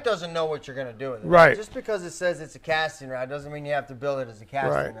think. The blank doesn't know what you're going to do with it. Right. Just because it says it's a casting rod doesn't mean you have to build it as a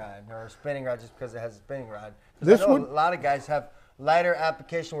casting rod or a spinning rod just because it has a spinning rod. Because I know a lot of guys have lighter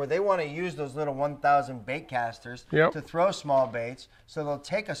application where they want to use those little 1,000 bait casters to throw small baits, so they'll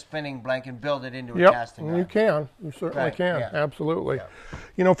take a spinning blank and build it into a casting rod. You can. You certainly can. Yeah. Absolutely. Yeah.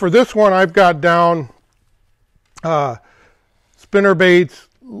 You know, for this one, I've got down spinner baits,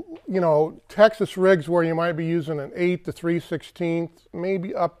 you know, Texas rigs where you might be using an 1/8 to 3/16,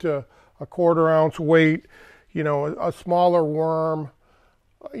 maybe up to a 1/4 ounce weight, you know, a smaller worm,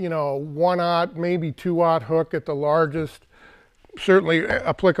 you know, 1/0, maybe 2/0 hook at the largest. Certainly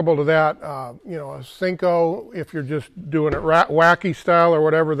applicable to that, you know, a Cinco, if you're just doing it wacky style or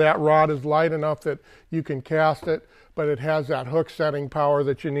whatever, that rod is light enough that you can cast it, but it has that hook setting power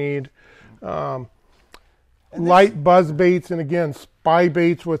that you need. Light buzz baits, and again, spy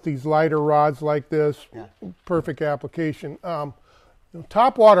baits with these lighter rods like this, perfect application.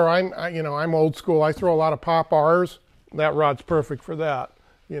 Top water, I'm old school. I throw a lot of pop R's. That rod's perfect for that.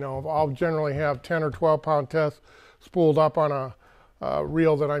 You know, I'll generally have 10 or 12 pound tests spooled up on a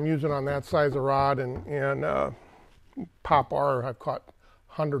reel that I'm using on that size of rod, and pop R I've caught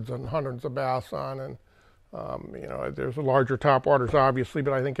hundreds and hundreds of bass on, and you know, there's larger top waters obviously,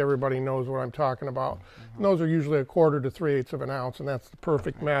 but I think everybody knows what I'm talking about. And those are usually a 1/4 to 3/8 of an ounce, and that's the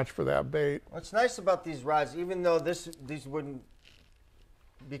perfect match for that bait. What's nice about these rods, even though these wouldn't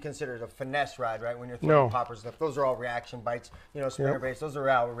be considered a finesse rod, right? When you're throwing poppers and stuff, those are all reaction bites. You know, spinner baits, those are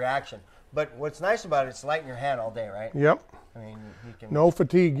all reaction. But what's nice about it, it's light in your hand all day, right? Yep. I mean, you can. No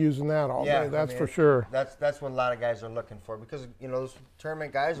fatigue using that all day. That's for sure. That's what a lot of guys are looking for, because you know those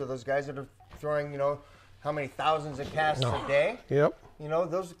tournament guys or those guys that are throwing, you know, how many thousands of casts a day. Yep. You know,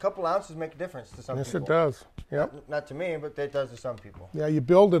 those couple ounces make a difference to some Yes, people. it does. Yep. Not to me, but it does to some people. Yeah, you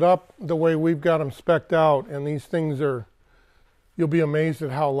build it up the way we've got them spec'd out, and these things are, you'll be amazed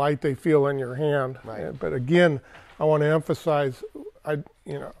at how light they feel in your hand. Right. But again, I want to emphasize,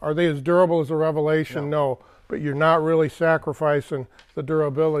 are they as durable as a Revelation? No. But you're not really sacrificing the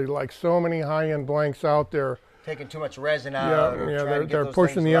durability like so many high-end blanks out there. Taking too much resin out. They're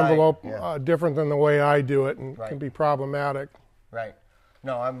pushing the envelope different than the way I do it, and can be problematic. Right.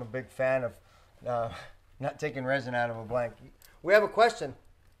 No, I'm a big fan of not taking resin out of a blank. We have a question.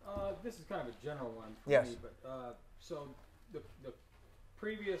 This is kind of a general one for yes. me, but so the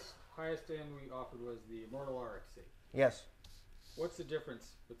previous highest end we offered was the Immortal RX8. Yes. What's the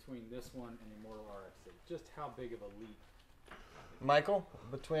difference between this one and the Immortal RX8? Just how big of a leap? Michael,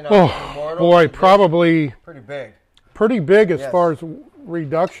 between Immortal boy, probably pretty big. Pretty big as far as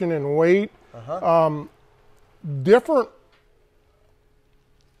reduction in weight. Different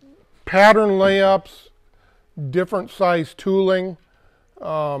pattern layups, different size tooling,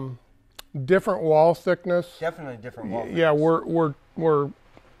 different wall thickness. Definitely different wall thickness. Yeah, we're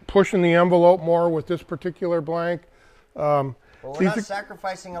pushing the envelope more with this particular blank. Well, we're not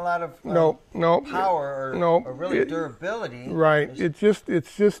sacrificing a lot of power or really durability. Right. It's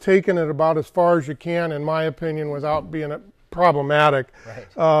just taking it about as far as you can, in my opinion, without being problematic. Right.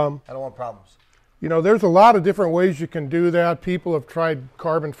 I don't want problems. You know, there's a lot of different ways you can do that. People have tried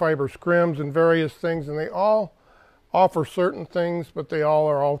carbon fiber scrims and various things, and they all offer certain things, but they all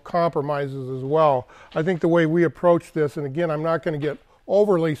are compromises as well. I think the way we approach this, and again, I'm not going to get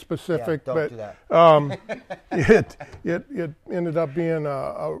overly specific, don't but do that. it ended up being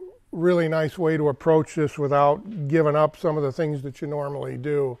a really nice way to approach this without giving up some of the things that you normally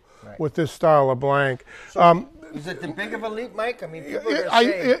do with this style of blank. So is it the big of a leap, Mike? I mean, people are going to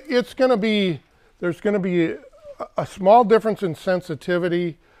say it's going to be. There's going to be a small difference in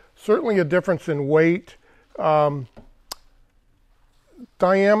sensitivity, certainly a difference in weight,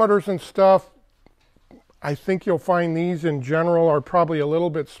 diameters and stuff. I think you'll find these in general are probably a little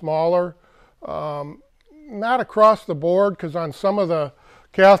bit smaller. Not across the board, because on some of the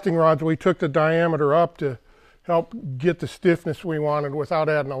casting rods we took the diameter up to help get the stiffness we wanted without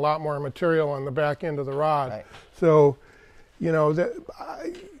adding a lot more material on the back end of the rod. Right. So, you know,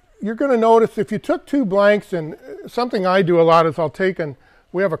 you're going to notice if you took two blanks, and something I do a lot is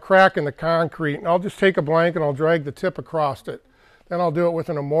we have a crack in the concrete, and I'll just take a blank and I'll drag the tip across it. Then I'll do it with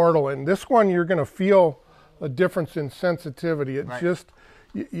an Immortal. And this one, you're going to feel a difference in sensitivity. It just,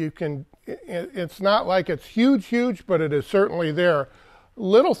 you can, it's not like it's huge, but it is certainly there.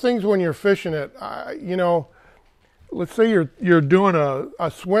 Little things when you're fishing it, you know, let's say you're doing a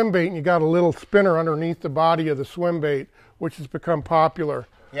swim bait and you got a little spinner underneath the body of the swim bait, which has become popular.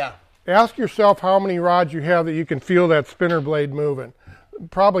 Yeah. Ask yourself how many rods you have that you can feel that spinner blade moving.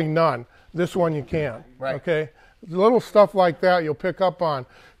 Probably none. This one you can. Right. Okay. Little stuff like that you'll pick up on.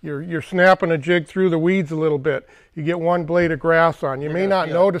 You're snapping a jig through the weeds a little bit. You get one blade of grass on. You may not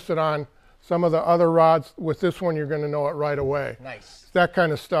notice it on some of the other rods. With this one, you're going to know it right away. Nice. That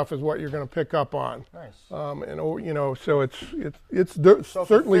kind of stuff is what you're going to pick up on. Nice. And you know, so it's so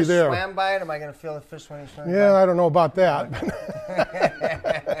certainly if there. If a fish swam by it, am I going to feel the fish when he's swimming? Yeah, I don't know about that.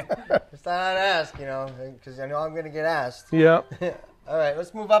 Just thought I'd ask, you know, because I know I'm going to get asked. Yeah. All right,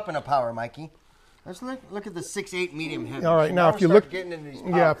 let's move up in a power, Mikey. Let's look at the 6.8 medium heavy. All right, so now if you look, getting into these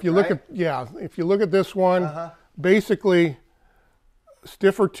powers, if you look at this one, basically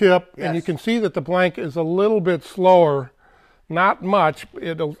stiffer tip, and you can see that the blank is a little bit slower, not much,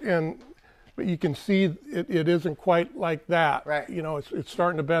 but you can see it isn't quite like that. Right. You know, it's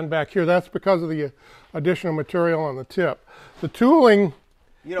starting to bend back here. That's because of the additional material on the tip. The tooling.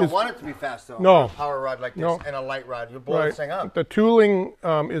 You don't want it to be fast, though. No. On a power rod like this and a light rod. You'll blow this thing up. The tooling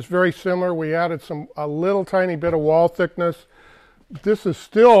is very similar. We added a little tiny bit of wall thickness. This is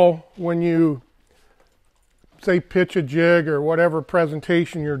still, when you, say, pitch a jig or whatever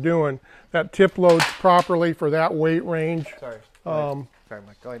presentation you're doing, that tip loads properly for that weight range. Sorry. Sorry,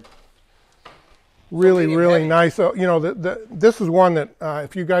 Mike. Go ahead. Really nice. You know, this is one that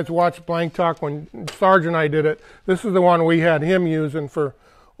if you guys watched Blank Talk when Sarge and I did it, this is the one we had him using for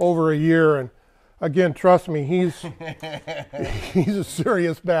over a year. And again, trust me, he's a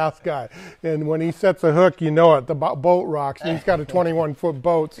serious bass guy. And when he sets a hook, you know it. The boat rocks. And he's got a 21-foot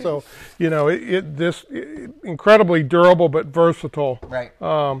boat, so you know this incredibly durable but versatile. Right.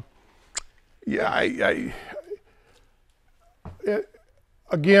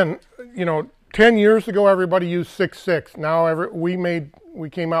 Again, you know, 10 years ago, everybody used 6.6. Now we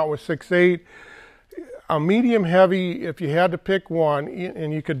came out with 6.8. a medium heavy, if you had to pick one,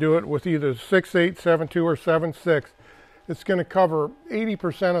 and you could do it with either 6.8, 7.2, or 7.6, it's going to cover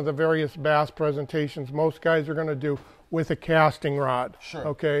 80% of the various bass presentations most guys are going to do with a casting rod. Sure.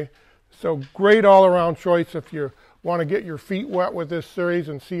 Okay, so great all-around choice if you want to get your feet wet with this series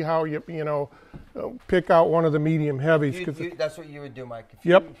and see how you pick out one of the medium heavies. That's what you would do, Mike. If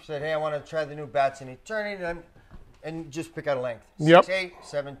Yep. you said, hey, I want to try the new Batson Eternity, and just pick out a length. Yep. 6.8,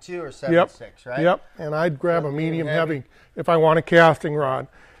 7.2, or 7.6, right? Yep, and I'd grab So a medium heavy. heavy if I want a casting rod.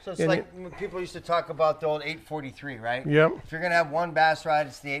 So it's And like when people used to talk about the old 843, right? Yep. If you're going to have one bass rod,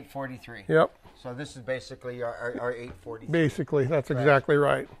 it's the 843. Yep, So this is basically our 843. basically, that's exactly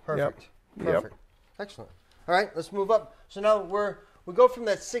right. Perfect. Yep. Perfect. Excellent. All right, let's move up. So now we go from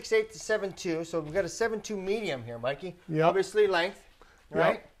that 6.8 to 7.2. So we've got a 7.2 medium here, Mikey. Yep. Obviously length,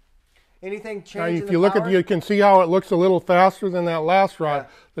 right? Yep. Anything change Now, in if the you look power? you can see how it looks a little faster than that last rod.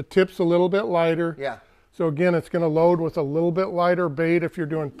 Yeah. The tip's a little bit lighter. Yeah. So again, it's going to load with a little bit lighter bait if you're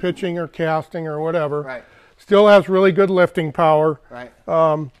doing pitching or casting or whatever. Right. Still has really good lifting power. Right.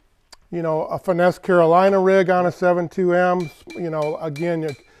 A finesse Carolina rig on a 7.2M.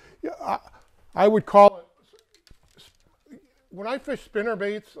 Again, I would call it, when I fish spinner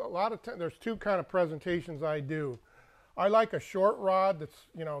baits, a lot of times there's two kind of presentations I do. I like a short rod that's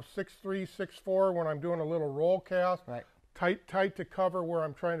 6.3, 6.4 when I'm doing a little roll cast. Right. Tight to cover where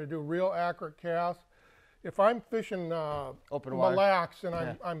I'm trying to do real accurate casts. If I'm fishing Open water. Mille Lacs and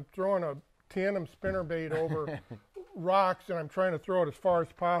I'm throwing a tandem spinner bait over rocks and I'm trying to throw it as far as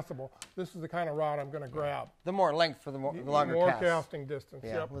possible, this is the kind of rod I'm going to grab. The more length for the longer More cast. casting distance.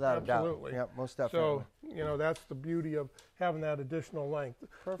 Yeah, Yep, without absolutely. a doubt. Yep, most definitely. So, that's the beauty of having that additional length.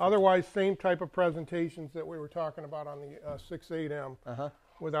 Perfect. Otherwise, same type of presentations that we were talking about on the 6.8M,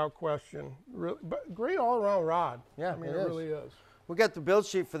 without question. But great all-around rod. Yeah, I mean, it it is. really is. We got the build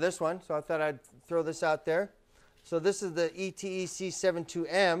sheet for this one, so I thought I'd throw this out there. So this is the ETEC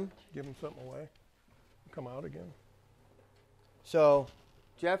 72M. Give them something away. Come out again. So,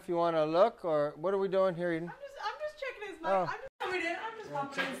 Jeff, you want to look, or what are we doing here, Eden? I'm just checking his mic. Oh. I'm just coming in. I'm just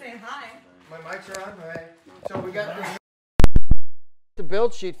popping in and saying hi. My mics are on, all right. So we got the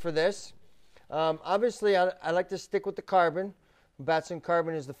build sheet for this. Obviously, I like to stick with the carbon. Batson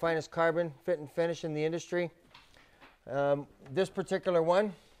carbon is the finest carbon fit and finish in the industry. This particular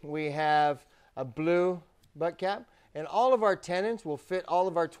one, we have a blue butt cap, and all of our tenons will fit all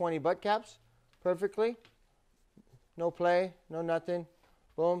of our 20 butt caps perfectly. No play, no nothing.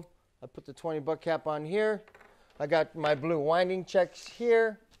 Boom. I put the 20 butt cap on here. I got my blue winding checks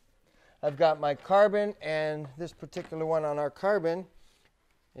here. I've got my carbon, and this particular one on our carbon,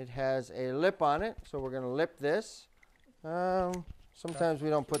 it has a lip on it, so we're going to lip this. Sometimes we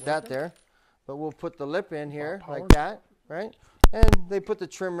don't put that there, but we'll put the lip in here like that, right? And they put the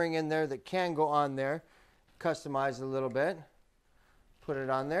trim ring in there that can go on there. Customize it a little bit. Put it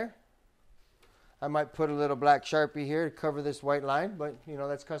on there. I might put a little black Sharpie here to cover this white line, but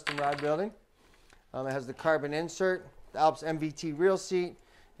that's custom rod building. It has the carbon insert, the Alps MVT reel seat.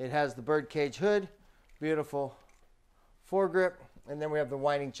 It has the bird cage hood, beautiful foregrip, and then we have the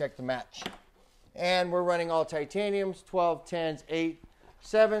winding check to match. And we're running all titaniums, 12, 10s, 8,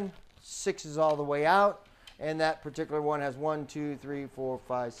 7, 6s all the way out. And that particular one has 1, 2, 3, 4,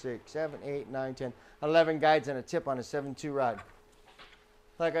 5, 6, 7, 8, 9, 10, 11 guides and a tip on a 7.2 rod.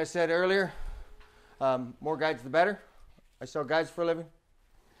 Like I said earlier, more guides the better. I sell guides for a living.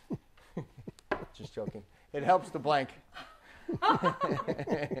 Just joking. It helps the blank.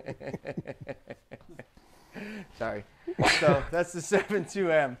 Sorry. So that's the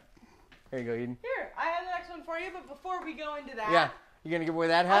 7.2M. Here you go, Eden. Here, I have the next one for you, but before we go into that, Yeah. You going to give away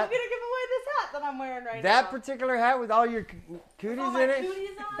that I'm hat? going to give away this hat that I'm wearing right now. That particular hat with all your cooties all my in it? cooties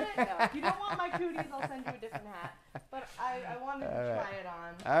on it? No, if you don't want my cooties, I'll send you a different hat. But I wanted to try it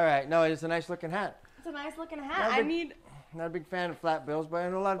on. All right. No, it's a nice looking hat. It's a nice looking hat. Not a big fan of flat bills, but I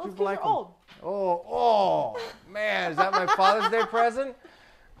know a lot of Those people like kids them. are old. Oh, man. Is that my Father's Day present?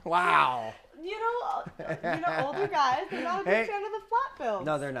 Wow. Older guys, they're not a big fan of the flat bills.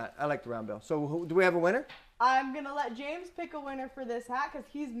 No, they're not. I like the round bill. So do we have a winner? I'm going to let James pick a winner for this hat because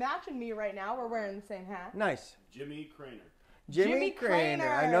he's matching me right now. We're wearing the same hat. Nice. Jimmy Craner. Jimmy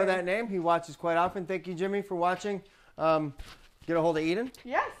Craner. I know that name. He watches quite often. Thank you, Jimmy, for watching. Get a hold of Eden.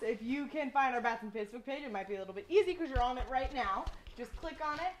 Yes, if you can find our Batson Facebook page, it might be a little bit easy because you're on it right now. Just click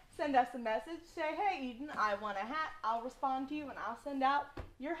on it, send us a message, say, hey, Eden, I want a hat. I'll respond to you, and I'll send out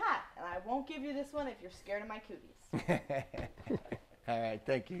your hat. And I won't give you this one if you're scared of my cooties. All right.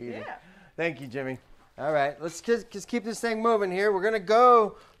 Thank you, Eden. Yeah. Thank you, Jimmy. All right, let's just keep this thing moving here. We're going to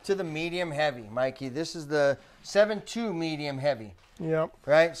go to the medium heavy, Mikey. This is the 7.2 medium heavy. Yep.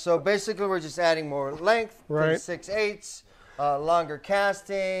 Right, so basically we're just adding more length to the Right. 6/8, longer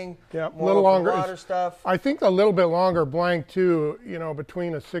casting, Yep. more Little open longer water stuff. I think a little bit longer blank too. You know,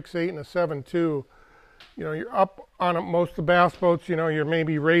 between a 6.8 and a 7.2. You know, you're up on most of the bass boats. You know, you're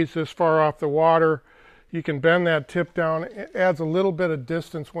maybe raised this far off the water. You can bend that tip down. It adds a little bit of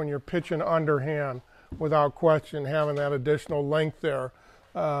distance when you're pitching underhand, without question, having that additional length there.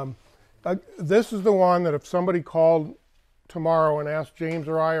 This is the one that if somebody called tomorrow and asked James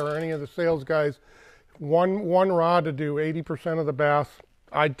or I or any of the sales guys one rod to do 80% of the bass,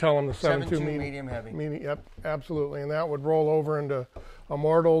 I'd tell them the 7.2 medium heavy. Yep, absolutely, and that would roll over into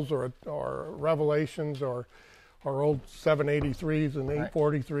Immortals or Revelations or old 783s and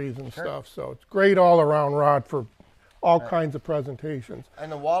 843s and stuff. So it's great all-around rod for all kinds of presentations.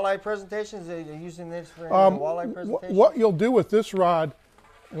 And the walleye presentations, are you using this for any walleye presentations? What you'll do with this rod,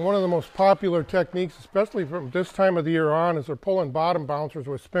 one of the most popular techniques, especially from this time of the year on, is they're pulling bottom bouncers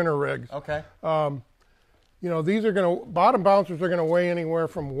with spinner rigs. Okay. You know, these are bottom bouncers are going to weigh anywhere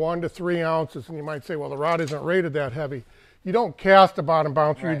from 1 to 3 ounces, and you might say, well, the rod isn't rated that heavy. You don't cast a bottom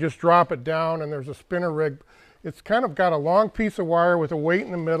bouncer, Right. you just drop it down, and there's a spinner rig. It's kind of got a long piece of wire with a weight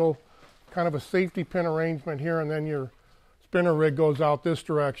in the middle, kind of a safety pin arrangement here, and then your spinner rig goes out this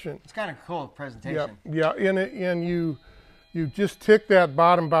direction. It's kind of cool presentation. Yeah, and you just tick that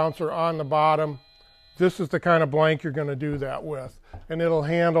bottom bouncer on the bottom. This is the kind of blank you're going to do that with, and it'll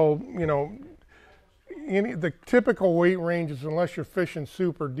handle, you know, the typical weight ranges, unless you're fishing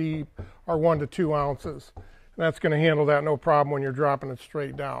super deep, are 1 to 2 ounces. And that's going to handle that no problem when you're dropping it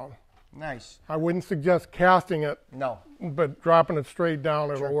straight down. Nice. I wouldn't suggest casting it, No. but dropping it straight down,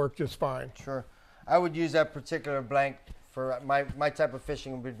 it'll Sure. work just fine. Sure. I would use that particular blank for my type of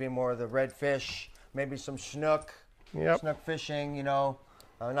fishing. Would be more of the redfish, maybe some snook. Yep. Snook fishing, you know,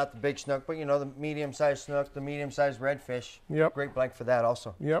 not the big snook, but you know, the medium-sized snook, the medium-sized redfish. Yep. Great blank for that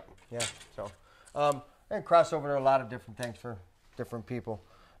also. Yep. Yeah. So, and cross over to a lot of different things for different people.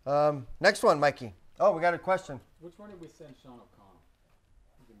 Next one, Mikey. Oh, we got a question. Which one did we send Sean O'Connell?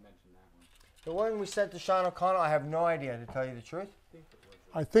 You didn't mention that one. The one we sent to Sean O'Connell, I have no idea, to tell you the truth.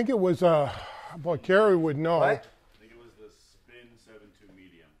 I think it was, boy, Carrie would know. What? I think it was the Spin 7.2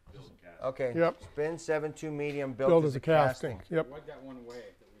 medium build cast. Okay. Yep. Spin 7.2 medium Built as a casting. Yep. What got one way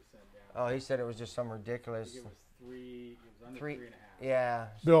that we sent down? Oh, he said it was just some ridiculous. I think it was three. It was under Three- 3.5. Yeah.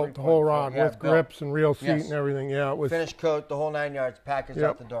 Built the whole 3.4. rod Yeah, with built. grips and real seat Yes. and everything. Yeah, it was. Finished coat, the whole 9 yards, packaged Yep.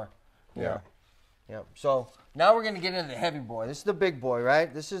 out the door. Yeah. Yep. So now we're going to get into the heavy boy. This is the big boy,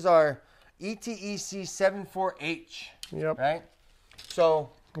 right? This is our ETEC 74H, Yep. right?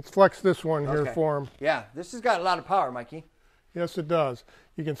 So, Let's flex this one here Okay. for him. yeah, this has got a lot of power, Mikey. Yes, it does.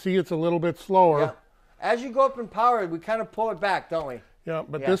 You can see it's a little bit slower. Yeah. As you go up in power, we kind of pull it back, don't we? Yeah,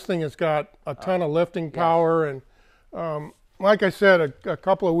 but Yeah. this thing has got a ton of lifting power. And like I said, a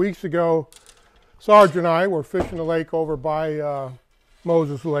couple of weeks ago, Sarge and I were fishing a lake over by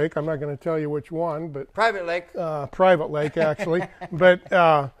Moses Lake. I'm not going to tell you which one, but Private lake. private lake actually. But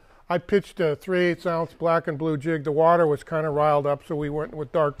I pitched a 3/8 ounce black and blue jig. The water was kind of riled up, so we went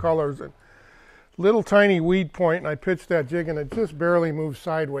with dark colors and little tiny weed point, and I pitched that jig, and it just barely moved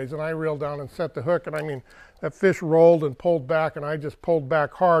sideways, and I reeled down and set the hook, and I mean, that fish rolled and pulled back, and I just pulled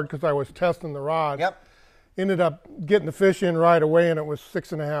back hard because I was testing the rod. Yep. Ended up getting the fish in right away, and it was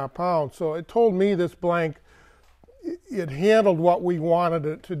 6.5 pounds. So it told me this blank, it handled what we wanted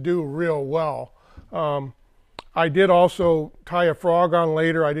it to do real well. I did also tie a frog on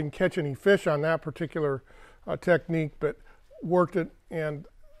later. I didn't catch any fish on that particular technique, but worked it. And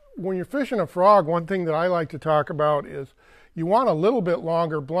when you're fishing a frog, one thing that I like to talk about is you want a little bit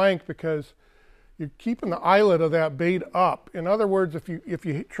longer blank because you're keeping the eyelet of that bait up. In other words, if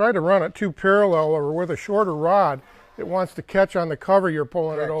you try to run it too parallel or with a shorter rod, it wants to catch on the cover you're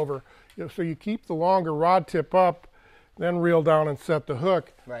pulling Correct. it over. So you keep the longer rod tip up, then reel down and set the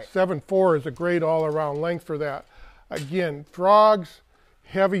hook. Right. 7.4 is a great all-around length for that. Again, frogs,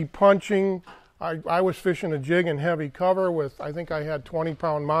 heavy punching. I was fishing a jig in heavy cover with, I think I had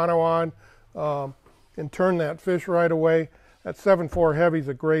 20-pound mono on, and turned that fish right away. That 7.4 heavy is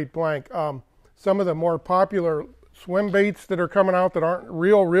a great blank. Some of the more popular swim baits that are coming out that aren't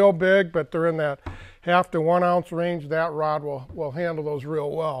real big, but they're in that 1/2 to 1 ounce range, that rod will handle those real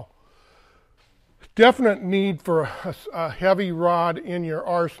well. Definite need for a heavy rod in your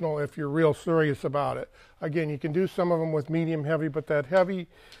arsenal if you're real serious about it. Again, you can do some of them with medium heavy, but that heavy,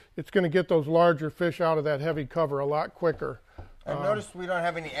 it's going to get those larger fish out of that heavy cover a lot quicker. I've noticed we don't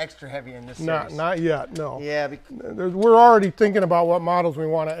have any extra heavy in this Not series. not yet, no. Yeah, We're already thinking about what models we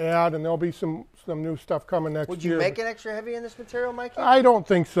want to add, and there'll be some new stuff coming next year. would you make an extra heavy in this material, Mikey? I don't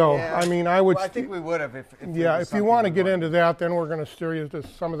think so. Yeah. I mean, I would. Well, I think we would have if yeah, if you want to get into that, then we're going to steer you to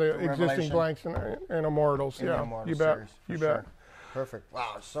some of the existing Revelation. blanks and immortals. In the Yeah, Immortal you bet. series, for You sure. bet. Perfect.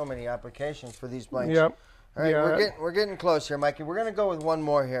 Wow, so many applications for these blanks. Yep. All right, Yeah. we're getting close here, Mikey. We're going to go with one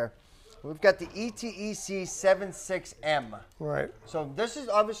more here. We've got the ETEC 76M. Right. So this is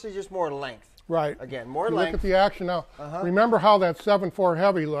obviously just more length. Right. Again, more You length. look at the action now. Remember how that 7.4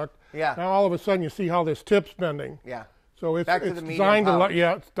 heavy looked? Yeah. Now all of a sudden you see how this tip's bending. Yeah. So it's Back to it's the medium designed to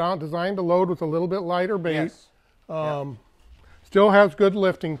powers. it's designed to load with a little bit lighter bait. Yes. Still has good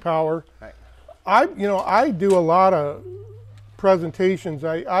lifting power. Right. I do a lot of presentations.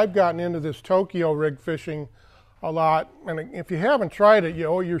 I've gotten into this Tokyo rig fishing a lot, and if you haven't tried it, you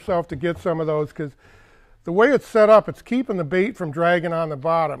owe yourself to get some of those, because the way it's set up, it's keeping the bait from dragging on the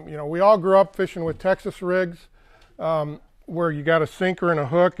bottom. We all grew up fishing with Texas rigs, where you got a sinker and a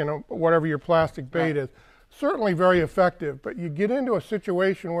hook and whatever your plastic bait is. Certainly very effective, but you get into a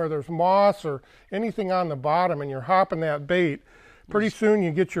situation where there's moss or anything on the bottom and you're hopping that bait, pretty soon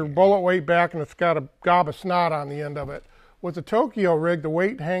you get your bullet weight back and it's got a gob of snot on the end of it. With the Tokyo rig, the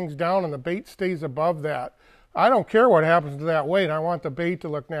weight hangs down and the bait stays above that. I don't care what happens to that weight. I want the bait to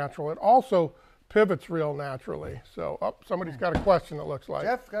look natural. It also pivots real naturally. So, somebody's got a question, it looks like.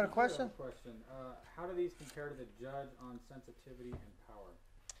 Jeff, got a question? How do these compare to the judge on sensitivity and power?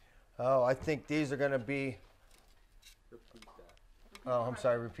 Oh, I think these are going to be... Repeat that. Oh, I'm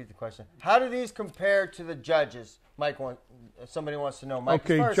sorry. Repeat the question. How do these compare to the judges? Somebody wants to know, Mike.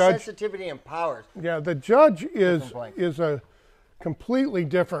 Okay, as far as judge- sensitivity and powers. Yeah, the Judge blank. is a completely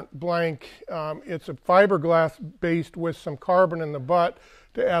different blank. It's a fiberglass based with some carbon in the butt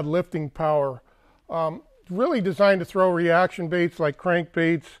to add lifting power. Really designed to throw reaction baits like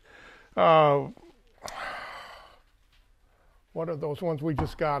crankbaits. What are those ones we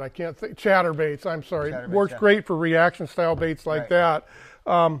just got? I can't think. Chatterbaits, I'm sorry. Chatterbaits, Works yeah. great for reaction style baits like that.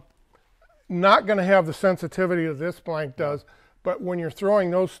 Not going to have the sensitivity that this blank does, but when you're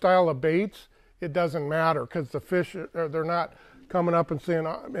throwing those style of baits, it doesn't matter, because the fish, they're not coming up and saying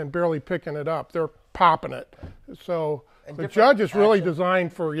and barely picking it up. They're popping it. So And the different Judge is really action.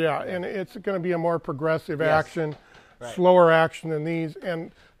 designed for, and it's going to be a more progressive Yes. action, Right. slower action than these.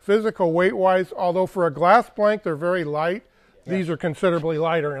 And physical weight-wise, although for a glass blank they're very light, these are considerably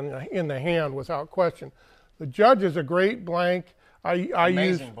lighter in the hand without question. The Judge is a great blank. I use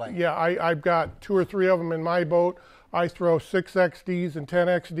Amazing blank. yeah. I've got 2 or 3 of them in my boat. I throw 6XDs and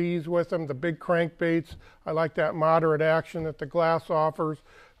 10XDs with them, the big crankbaits. I like that moderate action that the glass offers.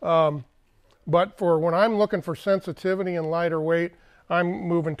 But for when I'm looking for sensitivity and lighter weight, I'm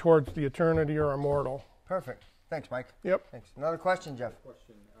moving towards the Eternity or Immortal. Perfect. Thanks, Mike. Yep. Thanks. Another question, Jeff.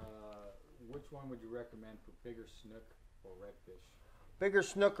 Question, which one would you recommend for bigger snook or redfish? Bigger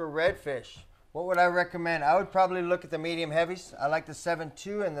snook or redfish? What would I recommend? I would probably look at the medium heavies. I like the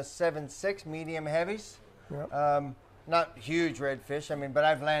 7.2 and the 7.6 medium heavies. Yep. Not huge redfish. I mean, but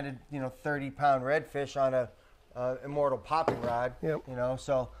I've landed 30-pound redfish on a Immortal popping rod. Yep.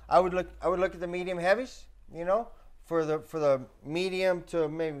 So I would look at the medium heavies. For the medium to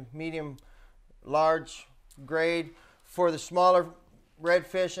maybe medium large grade. For the smaller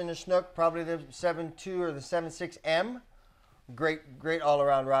redfish and the snook, probably the 7.2 or the 7.6M. Great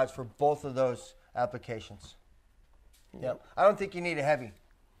all-around rods for both of those applications. Yep. I don't think you need a heavy.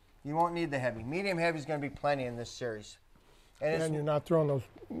 You won't need the heavy. Medium heavy is going to be plenty in this series. And you're not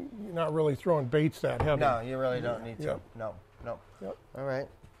really throwing baits that heavy. No, you really don't need to. Yep. No. Yep. All right.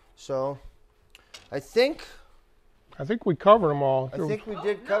 So, I think we covered them all. we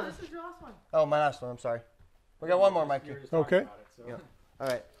did cover. No, this is your last one. Oh, my last one. I'm sorry. We got one more, Mikey. You were just talking Okay. about it, so. Yeah. All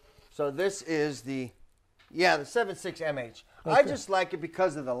right. So this is the 7.6 MH. I Okay. just like it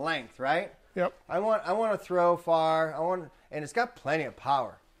because of the length, right? Yep. I want to throw far. And it's got plenty of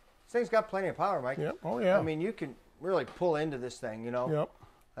power. This thing's got plenty of power, Mike. Yep. Oh yeah. I mean, you can really pull into this thing, Yep.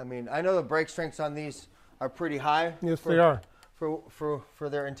 I mean, I know the brake strengths on these are pretty high. Yes, they are. For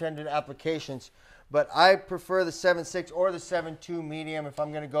their intended applications, but I prefer the 7.6 or the 7.2 medium if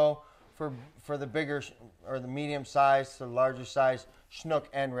I'm going to go for the bigger or the medium size, the larger size snook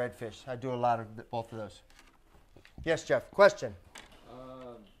and redfish. I do a lot of both of those. Yes, Jeff. Question.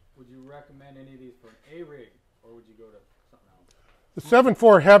 Would you recommend any of these for an A-rig, or would you go to something else? The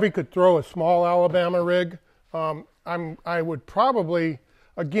 7.4 heavy could throw a small Alabama rig. I would probably,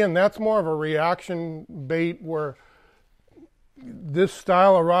 again, that's more of a reaction bait where this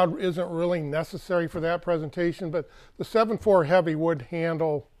style of rod isn't really necessary for that presentation, but the 7.4 heavy would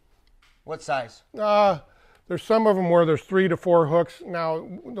handle. What size? The There's some of them where there's 3 to 4 hooks. Now,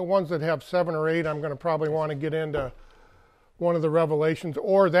 the ones that have 7 or 8, I'm going to probably want to get into one of the Revelations,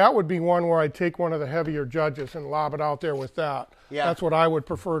 or that would be one where I'd take one of the heavier judges and lob it out there with that. Yeah. That's what I would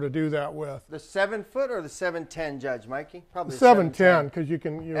prefer to do that with. The 7-foot or the 710 judge, Mikey? Probably the 710, because you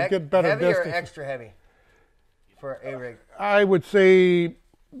can get better heavy distance. Heavy or extra heavy for a rig? I would say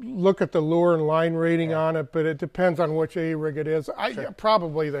look at the lure and line rating on it, but it depends on which A-rig it is.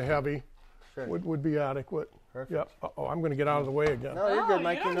 Probably the heavy would be adequate. Perfect. Yep. Uh-oh, I'm going to get out of the way again. No, you're good,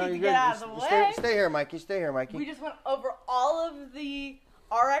 Mikey. You don't No, need you're to get good. out of the way. Stay here, Mikey. Stay here, Mikey. We just went over all of the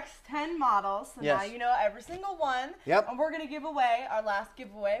RX10 models, so now you know every single one. Yep. And we're going to give away our last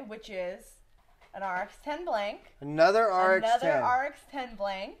giveaway, which is an RX10 blank. Another RX10. Another RX10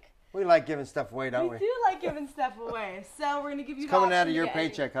 blank. We like giving stuff away, don't we? We do like giving stuff away. So we're going to give you It's coming out of your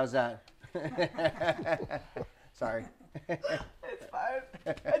paycheck. How's that? Sorry. It's fine.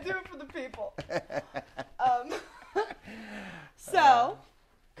 I do it for the people. So,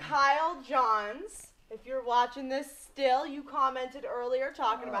 Kyle Johns, if you're watching this still, you commented earlier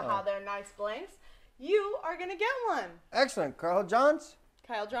talking about how they're nice blanks. You are going to get one. Excellent. Kyle Johns?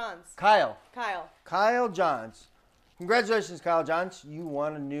 Kyle Johns. Kyle Johns. Congratulations, Kyle Johns. You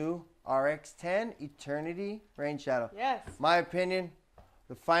won a new RX10 Eternity Rain Shadow. Yes. My opinion,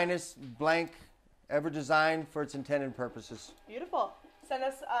 the finest blank ever designed for its intended purposes. Beautiful. Send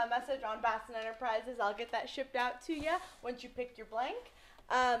us a message on Batson Enterprises. I'll get that shipped out to you once you pick your blank.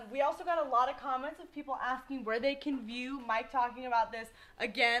 We also got a lot of comments of people asking where they can view Mike talking about this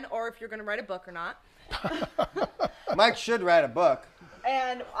again, or if you're going to write a book or not. Mike should write a book.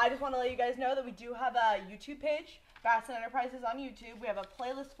 And I just want to let you guys know that we do have a YouTube page, Batson Enterprises on YouTube. We have a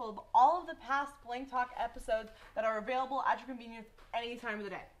playlist full of all of the past Blank Talk episodes that are available at your convenience any time of the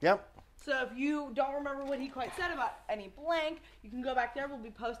day. Yep. So if you don't remember what he quite said about any blank, you can go back there. We'll be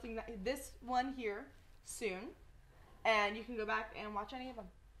posting this one here soon. And you can go back and watch any of them.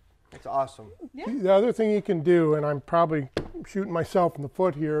 It's awesome. Yeah. The other thing you can do, and I'm probably shooting myself in the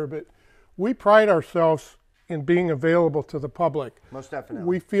foot here, but we pride ourselves in being available to the public. Most definitely.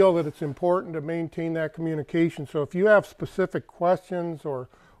 We feel that it's important to maintain that communication. So if you have specific questions or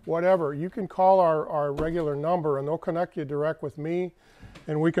whatever, you can call our regular number and they'll connect you direct with me.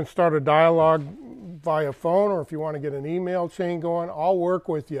 And we can start a dialogue via phone, or if you want to get an email chain going, I'll work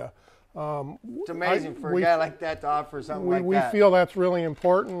with you. It's amazing for a guy like that to offer something like that. We feel that's really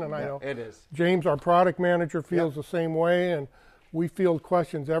important, and I know it is. James, our product manager, feels the same way, and we field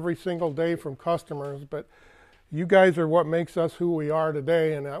questions every single day from customers. But you guys are what makes us who we are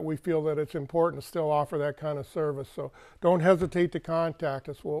today, and we feel that it's important to still offer that kind of service. So don't hesitate to contact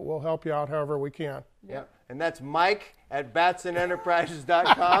us. We'll help you out however we can. Yep. And that's Mike at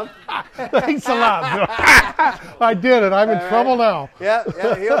batsonenterprises.com. Thanks a lot. I did it. I'm in trouble now. Yeah,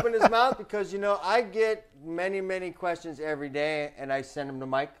 he opened his mouth because, I get many, many questions every day, and I send them to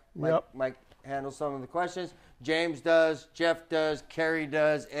Mike. Mike handles some of the questions. James does, Jeff does, Kerry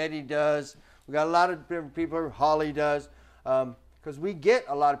does, Eddie does. We got a lot of different people. Holly does. Because we get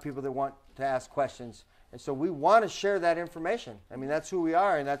a lot of people that want to ask questions. And so we want to share that information. I mean, that's who we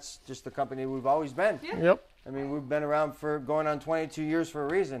are, and that's just the company we've always been. Yep. I mean, we've been around for going on 22 years for a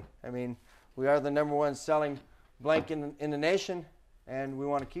reason. I mean, we are the #1 selling blank in the nation, and we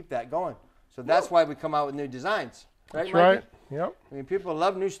want to keep that going. So that's why we come out with new designs. Right, That's Mikey? right. Yep. I mean, people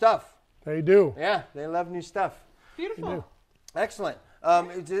love new stuff. They do. Yeah, they love new stuff. Beautiful. Excellent.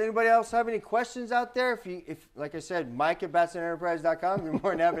 Does anybody else have any questions out there? If like I said, Mike at batsonenterprise.com, we're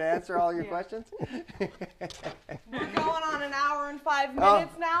more than happy to answer all your questions. We're going on an hour and 5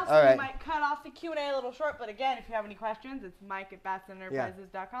 minutes now, so we might cut off the Q&A a little short. But again, if you have any questions, it's Mike at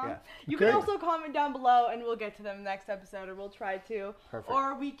batsonenterprises.com. Yeah. You can also comment down below, and we'll get to them next episode, or we'll try to. Perfect.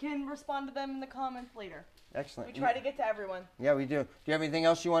 Or we can respond to them in the comments later. Excellent. We try to get to everyone. Yeah, we do. Do you have anything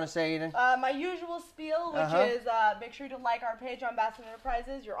else you want to say, Eden? My usual spiel, which is make sure to like our page on Batson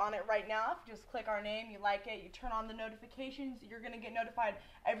Enterprises. You're on it right now. Just click our name, you like it, you turn on the notifications. You're going to get notified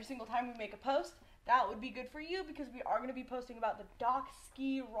every single time we make a post. That would be good for you because we are going to be posting about the Dock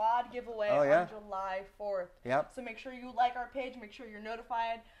Ski Rod giveaway on July 4th. Yep. So make sure you like our page. Make sure you're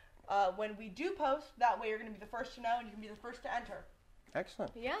notified when we do post. That way you're going to be the first to know and you can be the first to enter.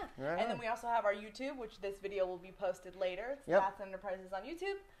 Excellent. Yeah. Right and on. then we also have our YouTube, which this video will be posted later. It's Batson Enterprises on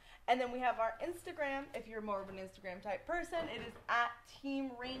YouTube. And then we have our Instagram. If you're more of an Instagram type person, it is at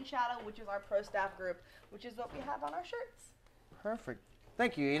Team Rain Shadow, which is our pro staff group, which is what we have on our shirts. Perfect.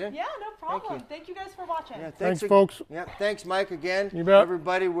 Thank you, Eden. Yeah, no problem. Thank you guys for watching. Yeah, Thanks, folks. Yeah, thanks, Mike, again. You bet.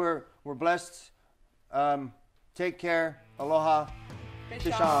 Everybody, we're blessed. Take care. Aloha.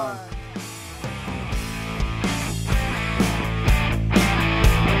 Fish on.